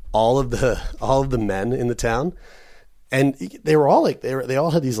 all of the men in the town, and they were all like they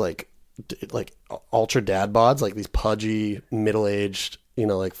all had these like ultra dad bods, like these pudgy middle-aged,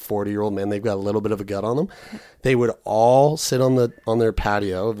 like 40-year-old men. They've got a little bit of a gut on them. They would all sit on their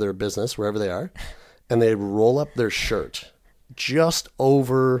patio of their business, wherever they are, and they'd roll up their shirt just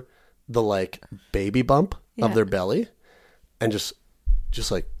over the like baby bump of their belly, and just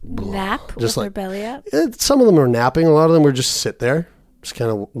like nap just with like, their belly up. Some of them were napping. A lot of them were just sit there, just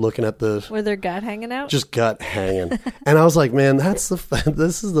kind of looking at the Were their gut hanging out? just gut hanging. And I was like, man, this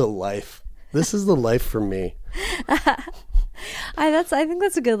is the life. This is the life for me. I think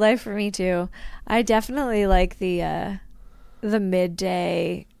that's a good life for me too. I definitely like the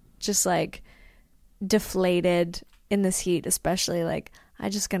midday, just like deflated in this heat, especially like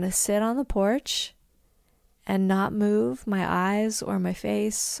I'm just gonna sit on the porch and not move my eyes or my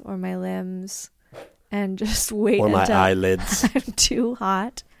face or my limbs and just wait or my until eyelids. I'm too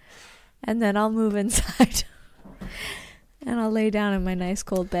hot, and then I'll move inside and I'll lay down in my nice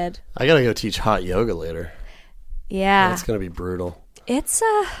cold bed. I gotta go teach hot yoga later. Yeah, it's gonna be brutal. That's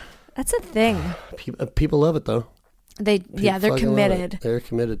a thing. People love it though. They're committed. They're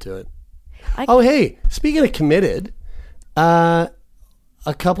committed to it. Hey, speaking of committed, a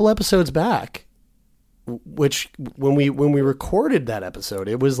couple episodes back, which when we recorded that episode,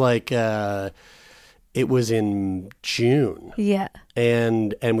 it was like it was in June. Yeah.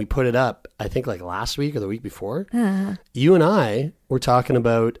 And we put it up, I think like last week or the week before. Uh-huh. You and I were talking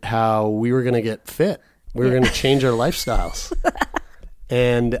about how we were going to get fit. We were going to change our lifestyles.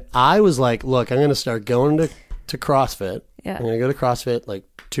 And I was like, look, I'm going to start going to CrossFit. Yeah. I'm going to go to CrossFit like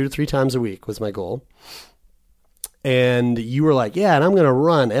 2 to 3 times a week was my goal. And you were like, yeah, and I'm going to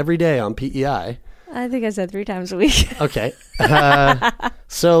run every day on PEI. I think I said 3 times a week. Okay.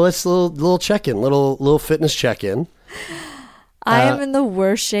 So let's little check-in, little fitness check-in. I am in the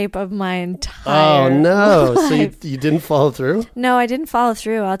worst shape of my entire Oh, no. So life. you didn't follow through? No, I didn't follow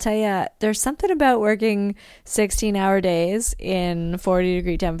through. I'll tell you, there's something about working 16-hour days in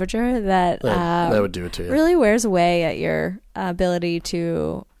 40-degree temperature that would do it to you. Really wears away at your ability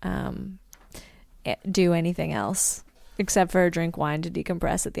to do anything else except for drink wine to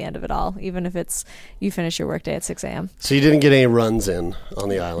decompress at the end of it all, even if it's you finish your workday at 6 a.m. So you didn't get any runs in on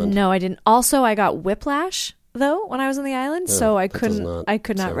the island? No, I didn't. Also, I got whiplash though when I was on the island, so I could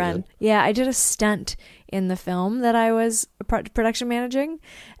not run. Good. Yeah, I did a stunt in the film that I was production managing,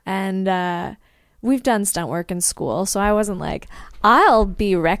 and we've done stunt work in school, so I wasn't like, I'll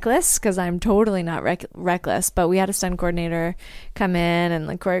be reckless, because I'm totally not reckless, but we had a stunt coordinator come in and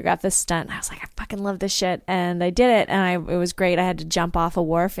like choreograph this stunt. I was like, I fucking love this shit, and I did it, and it was great. I had to jump off a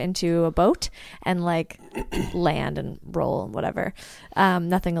wharf into a boat and like land and roll and whatever.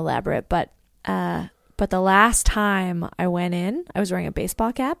 Nothing elaborate, but the last time I went in, I was wearing a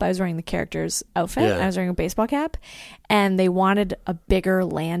baseball cap. I was wearing the character's outfit. Yeah. I was wearing a baseball cap, and they wanted a bigger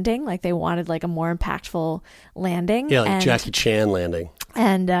landing. Like they wanted like a more impactful landing. Yeah, like Jackie Chan landing.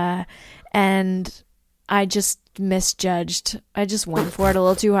 And I just misjudged. I just went for it a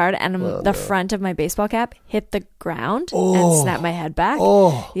little too hard, and front of my baseball cap hit the ground and snapped my head back.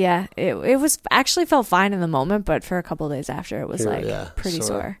 Oh, yeah, it was actually felt fine in the moment, but for a couple of days after, it was pretty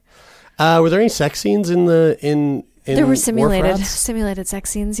sore. Were there any sex scenes in there were simulated Wharf Rats? simulated sex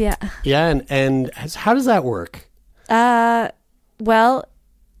scenes, yeah. Yeah, and how does that work? Well,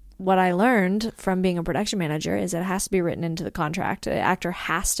 what I learned from being a production manager is it has to be written into the contract. The actor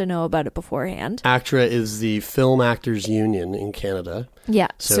has to know about it beforehand. ACTRA is the Film Actors Union in Canada. Yeah,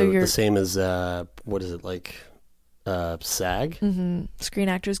 so you're the same as what is it, like SAG? Mm-hmm. Screen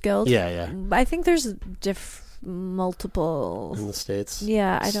Actors Guild. Yeah. I think there's multiple in the States.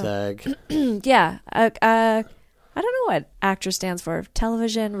 Yeah, I don't. SAG. Yeah, I don't know what ACTRA stands for.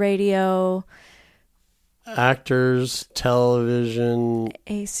 Television, radio. Actors, television,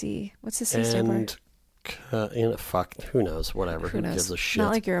 AC. What's the C stand for? Who knows? Whatever. Who knows? Gives a shit?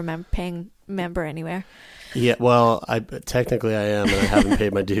 Not like you're a paying member anywhere. Yeah, well, technically I am, and I haven't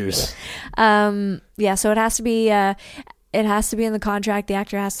paid my dues. Yeah, so it has to be. It has to be in the contract. The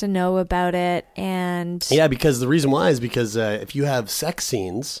actor has to know about it, and yeah, because the reason why is because if you have sex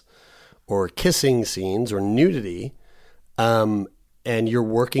scenes, or kissing scenes, or nudity, and you're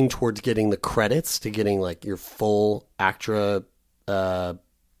working towards getting the credits to getting like your full ACTRA,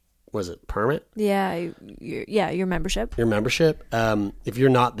 was it permit? Yeah, your membership. Your membership. If you're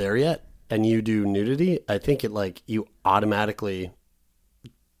not there yet and you do nudity, I think you automatically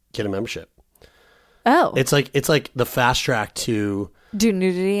get a membership. Oh, it's like the fast track to do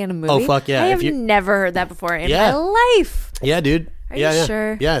nudity in a movie. Oh fuck yeah! I have never heard that before in my life. Yeah, dude. Are you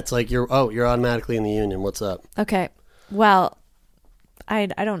sure? Yeah, it's like you're automatically in the union. What's up? Okay, well, I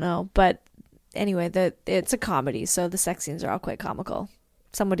don't know, but anyway, it's a comedy, so the sex scenes are all quite comical.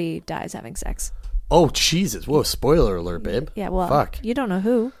 Somebody dies having sex. Oh Jesus! Whoa! Spoiler alert, babe. Yeah, well, fuck. You don't know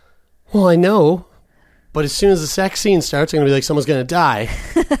who. Well, I know. But as soon as the sex scene starts, I'm going to be like, someone's going to die.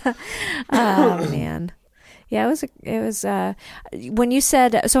 Oh, man. Yeah, it was, when you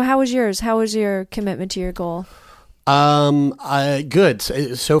said, so how was yours? How was your commitment to your goal? Good.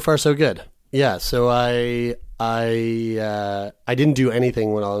 So far, so good. Yeah. So I didn't do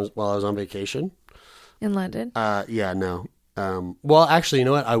anything while I was on vacation. In London? Yeah, no. Well, actually, you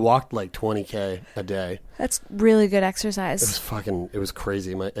know what? I walked like 20K a day. That's really good exercise. It was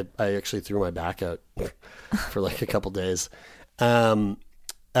crazy. I actually threw my back out for like a couple days. But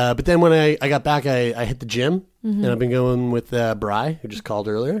then when I got back, I hit the gym, and I've been going with Bri, who just called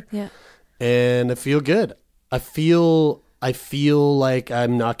earlier. Yeah. And I feel good. I feel like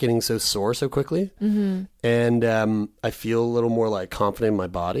I'm not getting so sore so quickly. Mm-hmm. And I feel a little more like confident in my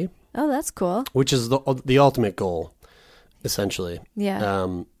body. Oh, that's cool. Which is the ultimate goal. Essentially, yeah.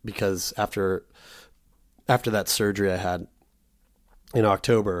 Because after that surgery I had in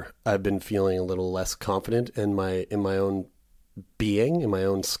October, I've been feeling a little less confident in my own being, in my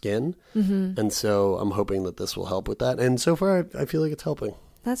own skin, and so I'm hoping that this will help with that. And so far, I feel like it's helping.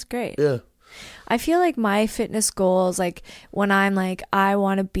 That's great. Yeah. I feel like my fitness goals, like when I'm like, I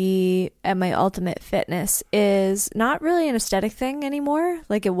want to be at my ultimate fitness, is not really an aesthetic thing anymore.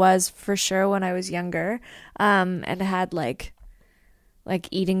 Like it was for sure when I was younger, and I had like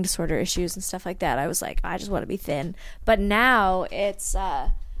eating disorder issues and stuff like that. I was like, I just want to be thin. But now it's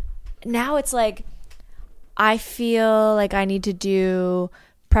like I feel like I need to do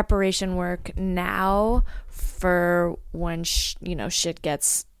preparation work now for when shit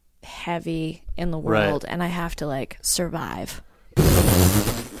gets heavy in the world, right, and I have to like survive.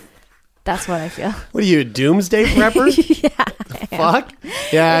 That's what I feel. What are you, a doomsday prepper? Yeah. fuck?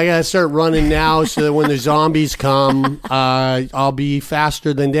 Yeah, I gotta start running now so that when the zombies come, I'll be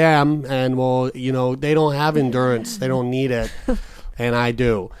faster than them. And well, they don't have endurance. They don't need it. And I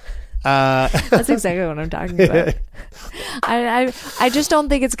do. That's exactly what I'm talking about. I just don't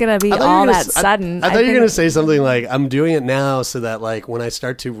think it's gonna be all that sudden. I thought you were gonna say something like, I'm doing it now so that like when I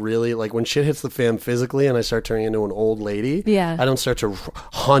start to really like when shit hits the fan physically and I start turning into an old lady, I don't start to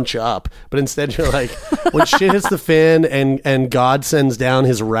hunch up, but instead you're like, when shit hits the fan and God sends down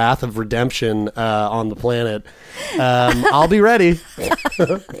his wrath of redemption on the planet, I'll be ready.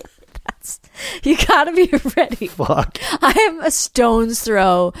 You gotta be ready. Fuck. I am a stone's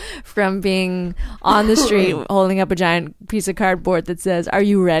throw from being on the street holding up a giant piece of cardboard that says, "Are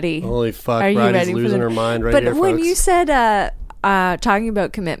you ready?" Holy fuck, Bridie's losing her mind right here, But when folks. you said talking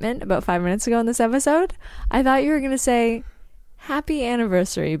about commitment about 5 minutes ago in this episode, I thought you were gonna say, "Happy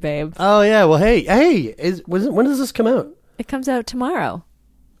anniversary, babe." Oh yeah, well hey, when does this come out? It comes out tomorrow.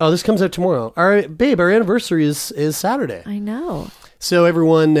 Oh, this comes out tomorrow. All right, babe, our anniversary is Saturday. I know. So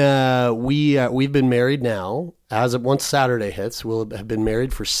everyone, we've been married now. Once Saturday hits, we'll have been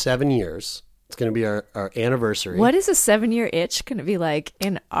married for 7 years. It's going to be our anniversary. What is a 7-year itch going to be like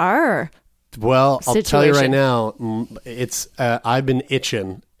in our I'll tell you right situation? now. It's I've been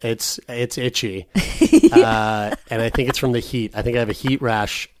itching. It's itchy, and I think it's from the heat. I think I have a heat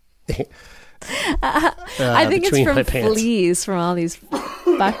rash. I think it's from my pants. fleas from all these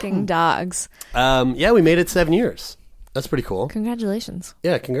fucking dogs. Yeah, we made it 7 years. That's pretty cool. Congratulations.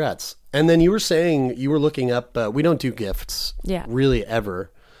 Yeah, congrats. And then you were saying you were looking up. We don't do gifts. Yeah. Really ever.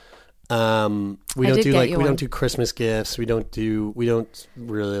 We don't do Christmas gifts. We don't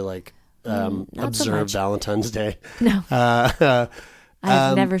really like observe much. Valentine's Day. No.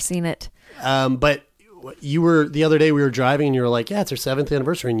 I've never seen it. But you were the other day we were driving and you were like, yeah, it's our 7th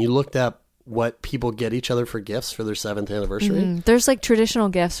anniversary, and you looked up what people get each other for gifts for their 7th anniversary. Mm-hmm. There's like traditional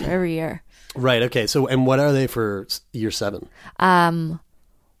gifts for every year. Right. Okay. So, and what are they for year 7?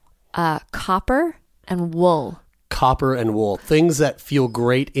 Copper and wool. Copper and wool, things that feel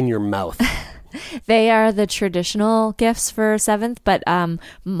great in your mouth. They are the traditional gifts for 7th, but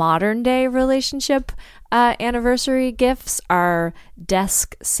modern day relationship anniversary gifts are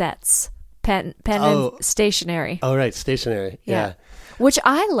desk sets, pen and stationery. Oh, right, stationery. Yeah. Which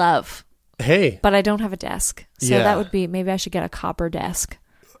I love. Hey, but I don't have a desk, so that would be maybe I should get a copper desk.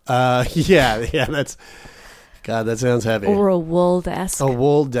 Yeah. God, that sounds heavy. Or a wool desk. A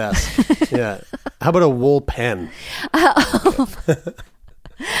wool desk. Yeah. How about a wool pen?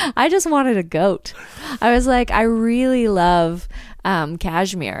 I just wanted a goat. I was like, I really love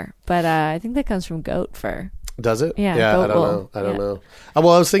cashmere, but I think that comes from goat fur. Does it? Yeah. Yeah. Goat I don't wool. know. I don't know. Well,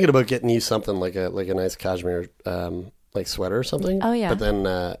 I was thinking about getting you something like a nice cashmere like sweater or something. Oh yeah. But then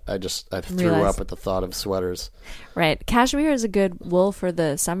I threw up at the thought of sweaters. Right. Cashmere is a good wool for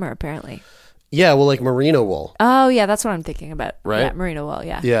the summer, apparently. Yeah. Well, like merino wool. Oh yeah, that's what I'm thinking about. Right. Yeah, merino wool.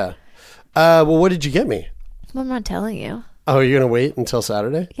 Yeah. Yeah. Well, what did you get me? Well, I'm not telling you. Oh, you're gonna wait until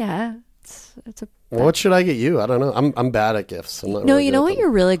Saturday? Yeah. It's a. Well, what should I get you? I don't know. I'm bad at gifts. I'm not No, really you good know at what them.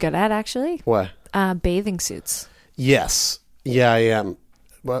 you're really good at, actually? What? Bathing suits. Yes. Yeah, I am.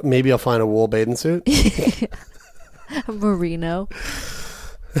 Well, maybe I'll find a wool bathing suit. Merino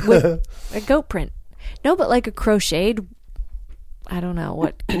with a goat print. No, but like a crocheted. I don't know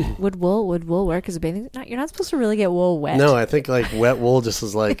what would wool work as a bathing suit. You're not supposed to really get wool wet. No, I think like wet wool just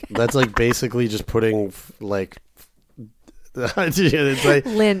is like that's like basically just putting like it's like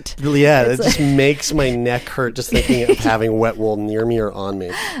lint. Yeah, it just makes my neck hurt just thinking of having wet wool near me or on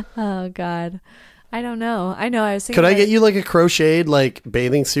me. Oh God. I don't know. I know. I was thinking. Could I get you like a crocheted like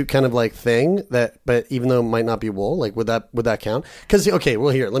bathing suit kind of like thing but even though it might not be wool, like would that count? Because okay,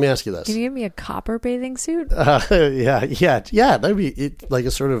 well here, let me ask you this. Can you give me a copper bathing suit? Yeah. That'd be like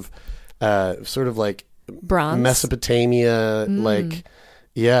a sort of like bronze Mesopotamia, like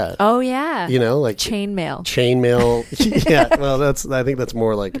yeah. Oh yeah. You know, like chainmail. Yeah. Well, I think that's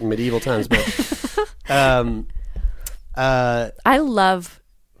more like medieval times, but I love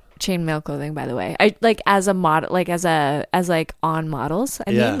chainmail clothing, by the way. I like as a model, like as like on models.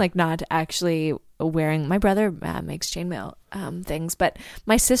 I mean, like not actually wearing. My brother makes chainmail things, but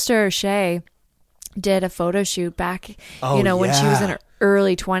my sister Shay did a photo shoot back, when she was in her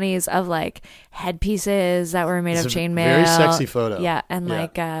early 20s of like headpieces that were made of chainmail. Very sexy photo. Yeah, and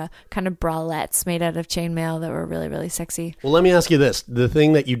like kind of bralettes made out of chainmail that were really, really sexy. Well, let me ask you this: the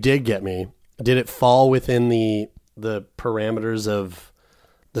thing that you did get me, did it fall within the parameters of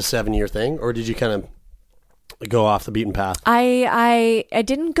the 7-year thing, or did you kind of go off the beaten path? I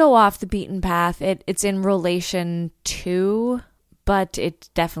didn't go off the beaten path. It's in relation to, but it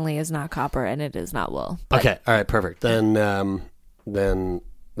definitely is not copper and it is not wool. But okay, all right, perfect. Then then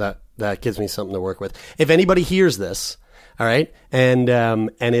that gives me something to work with. If anybody hears this, all right, and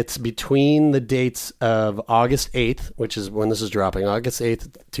it's between the dates of August 8th, which is when this is dropping, August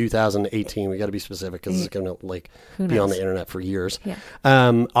 8th, 2018. We got to be specific because it's going to be on the internet for years. Yeah.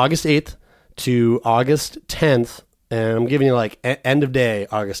 August 8th to August 10th. And I'm giving you end of day,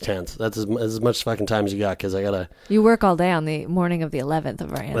 August 10th. That's as much fucking time as you got because I got to... You work all day on the morning of the 11th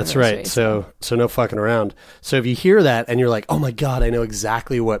of our anniversary. That's right. So no fucking around. So if you hear that and you're like, oh my God, I know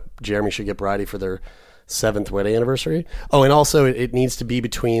exactly what Jeremy should get Bridie for their 7th wedding anniversary. Oh, and also it needs to be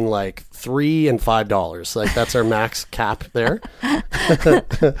between $3 and $5. That's our max cap there.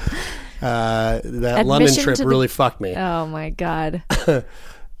 That London trip really fucked me. Oh my God.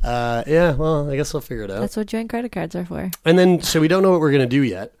 Yeah, well, I guess I'll figure it out. That's what joint credit cards are for. And then, so we don't know what we're going to do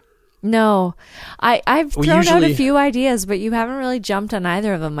yet. No. I've thrown out a few ideas, but you haven't really jumped on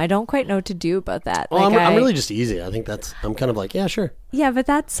either of them. I don't quite know what to do about that. Well, I'm really just easy. I think I'm kind of yeah, sure. Yeah, but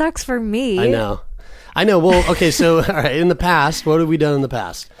that sucks for me. I know. Well, okay, so, all right, in the past, what have we done in the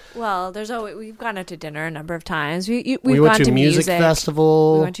past? Well, we've gone out to dinner a number of times. We've went gone to a music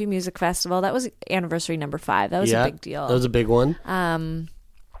festival. We went to a music festival. That was anniversary number 5. That was a big deal. That was a big one.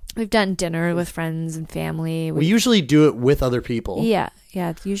 We've done dinner with friends and family. We usually do it with other people. Yeah.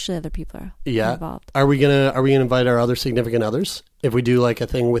 Usually other people are involved. Are we gonna invite our other significant others if we do a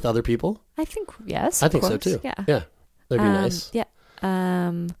thing with other people? I think yes. I think so too. Yeah. That'd be nice. Yeah.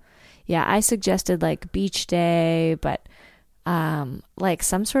 Yeah. I suggested beach day, but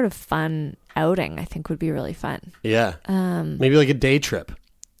some sort of fun outing. I think would be really fun. Yeah. Maybe a day trip.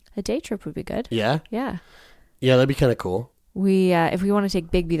 A day trip would be good. Yeah. Yeah. Yeah, that'd be kind of cool. We if we want to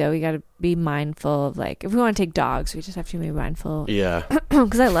take Bigby though, we got to be mindful of if we want to take dogs, we just have to be mindful. Yeah,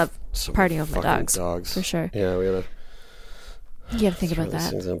 because I love partying with my dogs for sure. Yeah, we gotta. You got to think about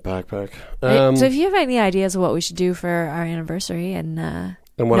that. Things in a backpack. So if you have any ideas of what we should do for our anniversary in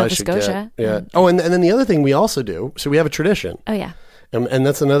Nova Scotia, yeah. And then the other thing we also do. So we have a tradition. Oh yeah. And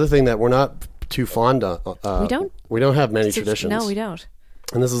that's another thing that we're not too fond of. We don't have many traditions. No, we don't.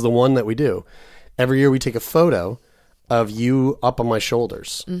 And this is the one that we do. Every year we take a photo of you up on my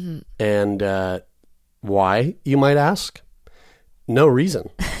shoulders. Mm-hmm. And why, you might ask? No reason.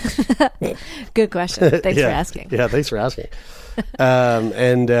 Good question. Thanks for asking. Yeah, thanks for asking.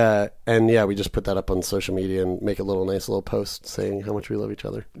 And yeah, we just put that up on social media and make a nice little post saying how much we love each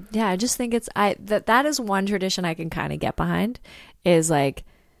other. Yeah, I just think that is one tradition I can kind of get behind. Is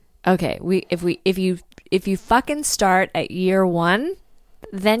okay, if you fucking start at year 1.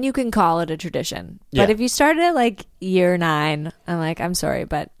 Then you can call it a tradition. But if you started at year 9, I'm sorry,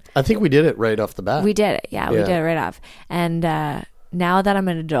 but I think we did it right off the bat. We did it. Yeah, we did it right off. And now that I'm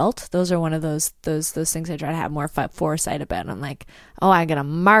an adult, those are one of those things I try to have more foresight about. I'm I'm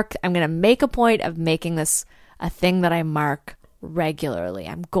gonna make a point of making this a thing that I mark regularly.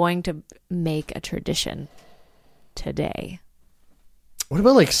 I'm going to make a tradition today. What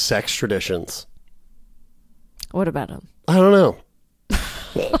about sex traditions? What about them? I don't know.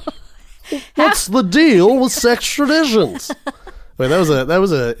 What's the deal with sex traditions? Wait, that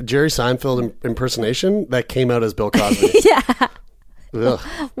was a Jerry Seinfeld impersonation that came out as Bill Cosby. Yeah. Ugh.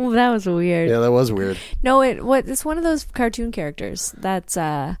 Well, that was weird. Yeah, that was weird. No, it's one of those cartoon characters. That's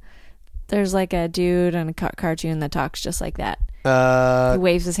there's a dude in a cartoon that talks just like that. He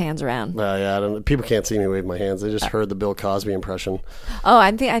waves his hands around. Yeah, people can't see me wave my hands. They just heard the Bill Cosby impression. Oh,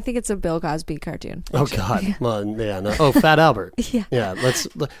 I think it's a Bill Cosby cartoon. Oh God, yeah. Well, yeah, no. Oh, Fat Albert. Yeah, yeah. Let's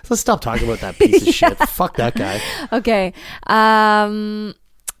stop talking about that piece of shit. Fuck that guy. Okay.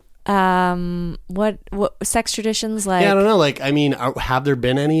 What sex traditions like? Yeah, I don't know. Have there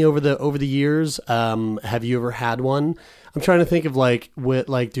been any over the years? Have you ever had one? I'm trying to think of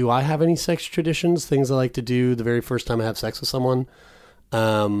do I have any sex traditions? Things I like to do the very first time I have sex with someone.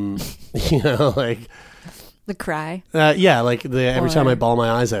 The cry. Yeah, every time I bawl my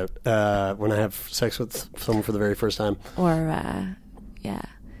eyes out when I have sex with someone for the very first time. Or yeah.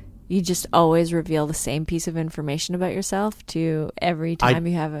 You just always reveal the same piece of information about yourself to every time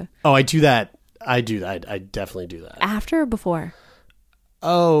you have a... Oh, I do that. I definitely do that. After or before?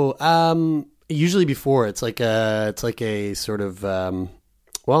 Oh, usually before. It's like a sort of... well,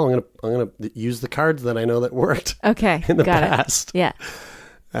 I'm gonna use the cards that I know that worked. Okay, in the got past. It. Yeah.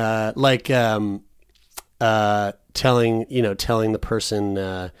 Telling the person,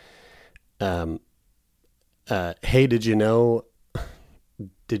 hey, did you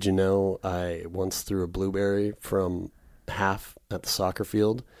know I once threw a blueberry from half at the soccer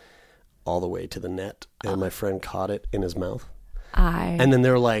field all the way to the net, and my friend caught it in his mouth? And then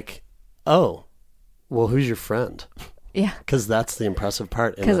they're like, oh, well, who's your friend? Yeah. Because that's the impressive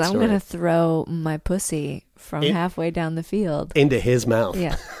part in that Because I'm story. going to throw my pussy from halfway down the field into his mouth.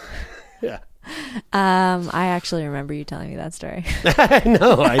 Yeah. Yeah. I actually remember you telling me that story.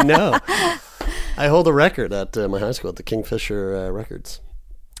 I know. I hold a record at my high school at the Kingfisher Records.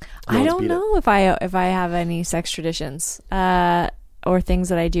 I don't know if I have any sex traditions or things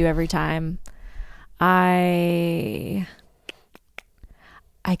that I do every time. I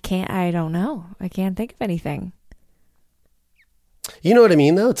don't know. I can't think of anything. You know what I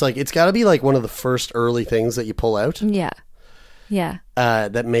mean, though? It's like, it's got to be like one of the first early things that you pull out. Yeah. Yeah.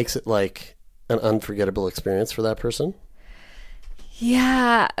 That makes it like an unforgettable experience for that person.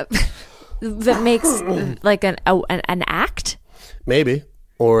 Yeah. That makes like an act? Maybe.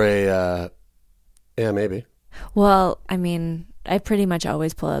 Or maybe. Well, I mean, I pretty much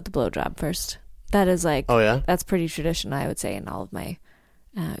always pull out the blowjob first. That is like, oh yeah, that's pretty traditional, I would say, in all of my,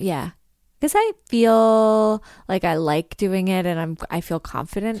 yeah. Because I feel like I like doing it and I feel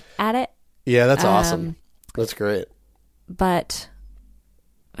confident at it. Yeah, that's awesome. That's great.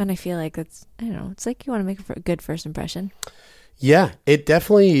 And I feel like it's, I don't know, it's like you want to make a good first impression. Yeah, it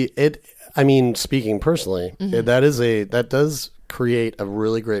definitely, I mean, speaking personally, that does create a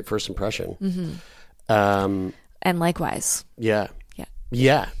really great first impression. Mm-hmm. And likewise. Yeah.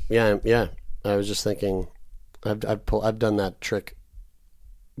 I was just thinking, I've done that trick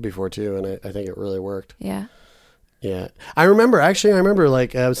before too, and I think it really worked. Yeah. Yeah. I remember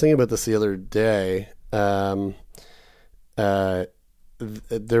like, I was thinking about this the other day. There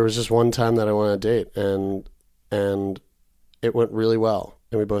was just one time that I went on a date and it went really well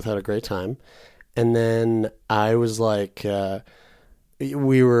and we both had a great time. And then I was like,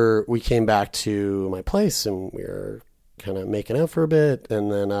 we came back to my place and we were kind of making out for a bit.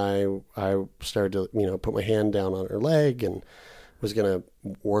 And then I started to, put my hand down on her leg and was going to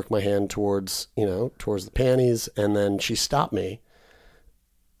work my hand towards the panties. And then she stopped me.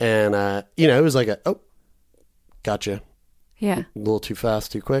 And, it was like gotcha. Yeah. A little too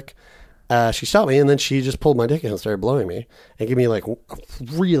fast, too quick. She stopped me and then she just pulled my dick in and started blowing me and gave me like a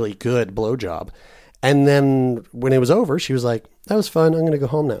really good blowjob. And then when it was over, she was like, that was fun. I'm going to go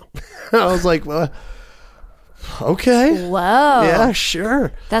home now. I was like, well, okay. Whoa. Yeah,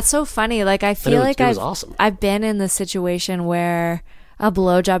 sure. That's so funny. Like, I feel like awesome. I've been in the situation where a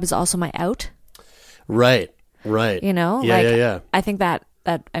blowjob is also my out. Right. Yeah. I think that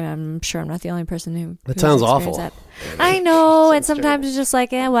I'm sure I'm not the only person who that sounds awful. That. I know, and sometimes it's just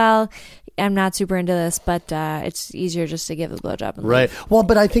like, well, I'm not super into this, but it's easier just to give a blowjob. Right. Well,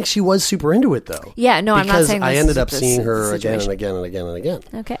 but I think she was super into it, though. Yeah. No, I'm not saying. Because I ended up seeing her again and again and again and again.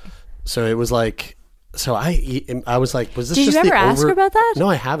 Okay. So it was like, I was like, was this Did just you ever ask her about that? No,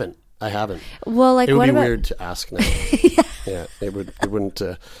 I haven't. Well, like, it would what be about... weird to ask now. Yeah, it wouldn't.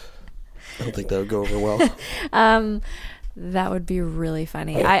 I don't think that would go over well. That would be really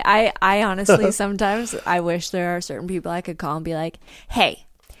funny. I honestly sometimes I wish there are certain people I could call and be like, hey,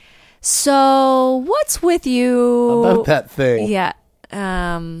 so what's with you about that thing? Yeah.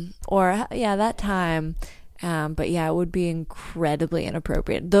 Or that time. But yeah, it would be incredibly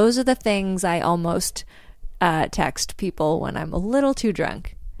inappropriate. Those are the things I almost text people when I'm a little too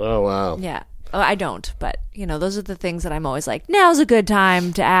drunk. Oh, wow. Yeah. I don't, but those are the things that I'm always like, now's a good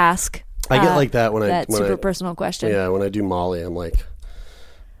time to ask. I get like that when super personal question. Yeah, when I do Molly, I'm like,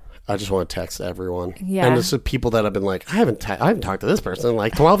 I just want to text everyone. Yeah, and there's people that have been like, I haven't talked to this person in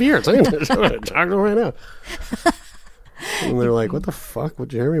like 12 years. I'm going to talk to them right now. And they're like, what the fuck? Well,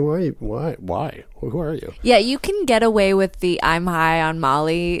 Jeremy, why? Who are you? Yeah, you can get away with the I'm high on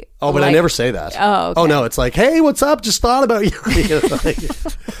Molly. Oh, but I never say that. Oh, okay. Oh no, it's like, hey, what's up? Just thought about you.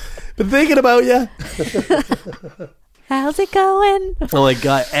 Been thinking about you. How's it going? Oh my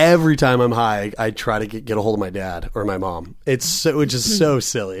God, every time I'm high, I try to get a hold of my dad or my mom. Which is so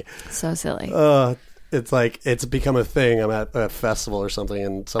silly. So silly. It's like, it's become a thing. I'm at a festival or something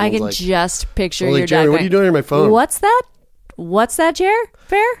and someone's like... I can just picture your dad Jerry, going, what are you doing on my phone? What's that, Jer?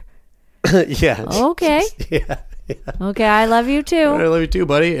 Fair? Yeah. Okay. Yeah. Okay, I love you too. I love you too,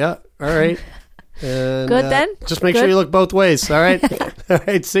 buddy. Yeah. All right. And, good then? Just make sure you look both ways. All right? All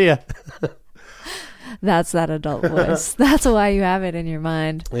right, see ya. That's that adult voice. That's why you have it in your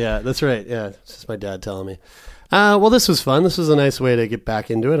mind. Yeah, that's right. Yeah, it's just my dad telling me. Well, this was fun. This was a nice way to get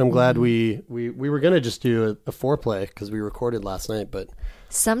back into it. I'm glad we were going to just do a foreplay because we recorded last night. But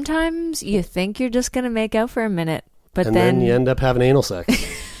sometimes you think you're just going to make out for a minute, but then you end up having anal sex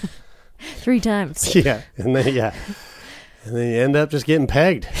 3 times. Yeah, and then you end up just getting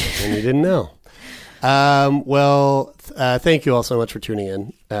pegged, and you didn't know. Thank you all so much for tuning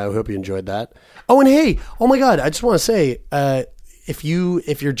in. I hope you enjoyed that. Oh, and hey, oh my God, I just want to say, if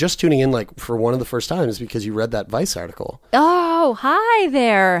you're just tuning in like for one of the first times because you read that Vice article. Oh, hi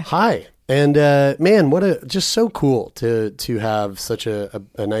there. Hi. And man, just so cool to have such a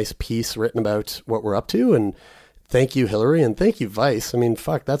nice piece written about what we're up to. And thank you, Hillary, and thank you, Vice. I mean,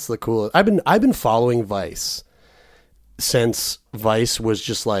 fuck, that's the coolest. I've been following Vice since Vice was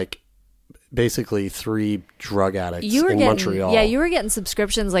just like basically 3 drug addicts in Montreal. Yeah, you were getting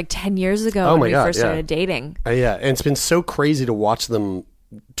subscriptions like 10 years ago when we first started dating. Yeah, and it's been so crazy to watch them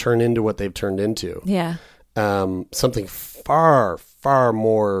turn into what they've turned into. Yeah. Something far, far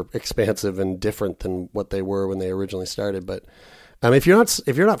more expansive and different than what they were when they originally started. But if you're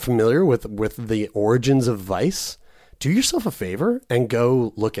not familiar with the origins of Vice, do yourself a favor and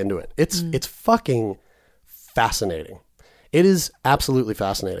go look into it. It's fucking fascinating. It is absolutely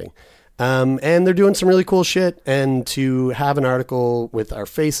fascinating. And they're doing some really cool shit. And to have an article with our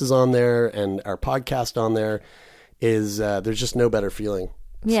faces on there and our podcast on there is there's just no better feeling.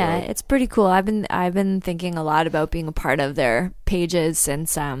 Yeah, it's pretty cool. I've been thinking a lot about being a part of their pages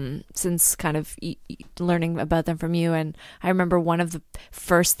since kind of learning about them from you. And I remember one of the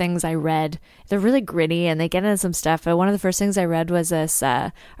first things I read. They're really gritty and they get into some stuff. But one of the first things I read was this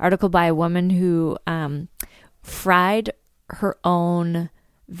article by a woman who fried her own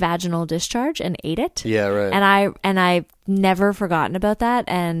vaginal discharge and ate it. Yeah, right. And I've never forgotten about that.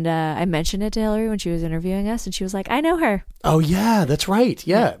 And I mentioned it to Hillary when she was interviewing us, and she was like, "I know her." Oh yeah, that's right.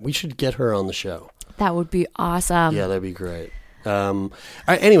 Yeah, we should get her on the show. That would be awesome. Yeah, that'd be great. All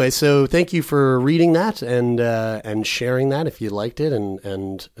right, anyway, so thank you for reading that and sharing that if you liked it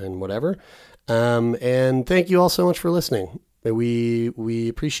and whatever. And thank you all so much for listening. We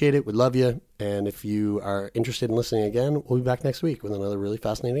appreciate it. We love you. And if you are interested in listening again, we'll be back next week with another really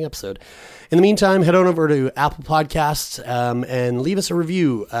fascinating episode. In the meantime, head on over to Apple Podcasts and leave us a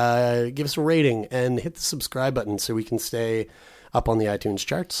review, give us a rating, and hit the subscribe button so we can stay up on the iTunes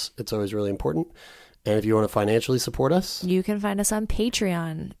charts. It's always really important. And if you want to financially support us, you can find us on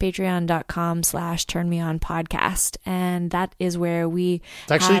Patreon, patreon.com/turnmeonpodcast. And that is where we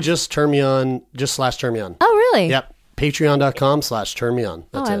It's actually just Turn Me On, just /Turn Me On. Oh, really? Yep. Patreon.com/turnmeon.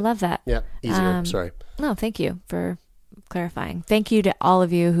 Oh, I love that. Yeah, easier. Sorry. No, thank you for clarifying. Thank you to all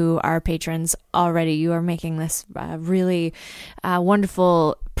of you who are patrons already. You are making this really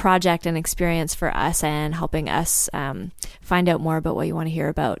wonderful project and experience for us and helping us find out more about what you want to hear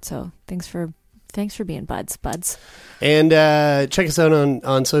about. So thanks for being buds. And check us out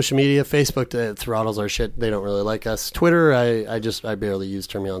on social media. Facebook throttles our shit. They don't really like us. Twitter, I barely use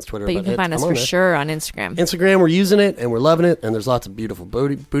Turn Me On's Twitter. But you can find us for sure on Instagram. We're using it and we're loving it. And there's lots of beautiful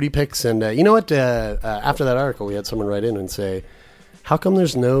booty pics. And you know what? After that article, we had someone write in and say, "How come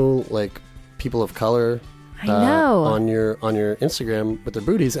there's no like people of color I know. on your Instagram with their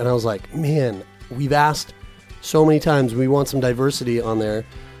booties?" And I was like, man, we've asked so many times. We want some diversity on there.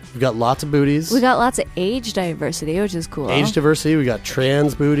 We've got lots of booties. We got lots of age diversity, which is cool. Age diversity. We got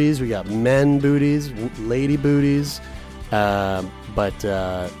trans booties. We got men booties, lady booties. But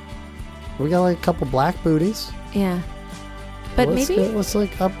we got like a couple black booties. Yeah. But let's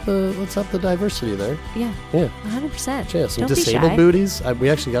up the diversity there. Yeah. Yeah. 100%. Yeah. Some Don't disabled booties. We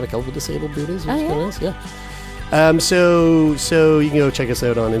actually got a couple of disabled booties. Which is nice. Yeah. So you can go check us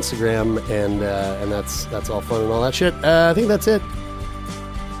out on Instagram and that's all fun and all that shit. I think that's it.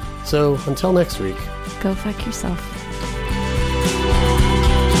 So, until next week. Go fuck yourself.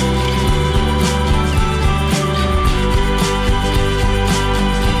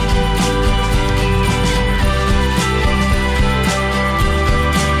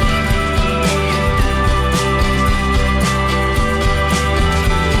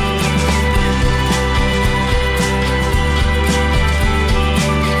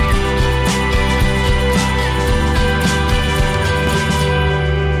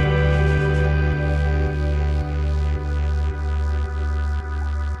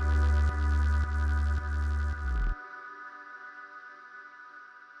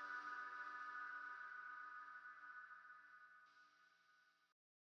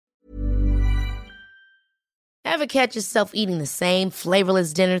 Ever catch yourself eating the same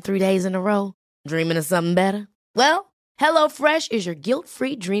flavorless dinner 3 days in a row? Dreaming of something better? Well, HelloFresh is your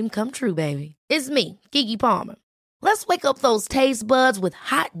guilt-free dream come true, baby. It's me, Keke Palmer. Let's wake up those taste buds with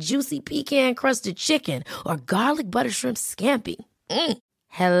hot, juicy pecan-crusted chicken or garlic butter shrimp scampi.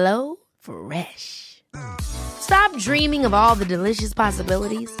 Hello Fresh. Stop dreaming of all the delicious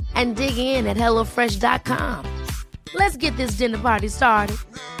possibilities and dig in at HelloFresh.com. Let's get this dinner party started.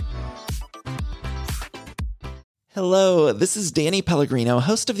 Hello, this is Danny Pellegrino,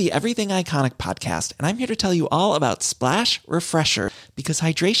 host of the Everything Iconic podcast, and I'm here to tell you all about Splash Refresher, because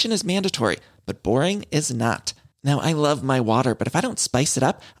hydration is mandatory, but boring is not. Now, I love my water, but if I don't spice it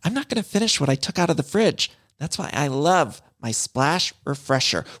up, I'm not going to finish what I took out of the fridge. That's why I love my Splash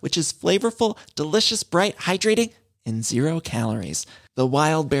Refresher, which is flavorful, delicious, bright, hydrating, and 0 calories. The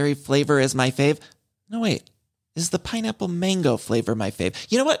wild berry flavor is my fave. No, wait. Is the pineapple mango flavor my fave?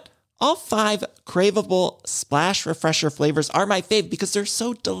 You know what? All 5 craveable Splash Refresher flavors are my fave because they're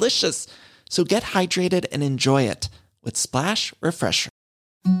so delicious. So get hydrated and enjoy it with Splash Refresher.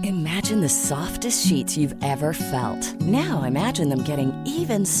 Imagine the softest sheets you've ever felt. Now imagine them getting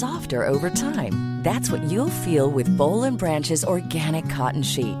even softer over time. That's what you'll feel with Boll & Branch's organic cotton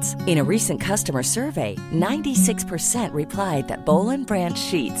sheets. In a recent customer survey, 96% replied that Boll & Branch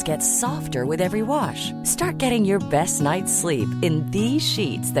sheets get softer with every wash. Start getting your best night's sleep in these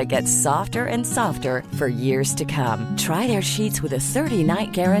sheets that get softer and softer for years to come. Try their sheets with a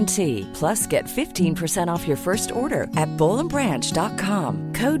 30-night guarantee. Plus, get 15% off your first order at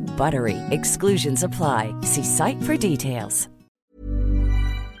bollandbranch.com. Code BUTTERY. Exclusions apply. See site for details.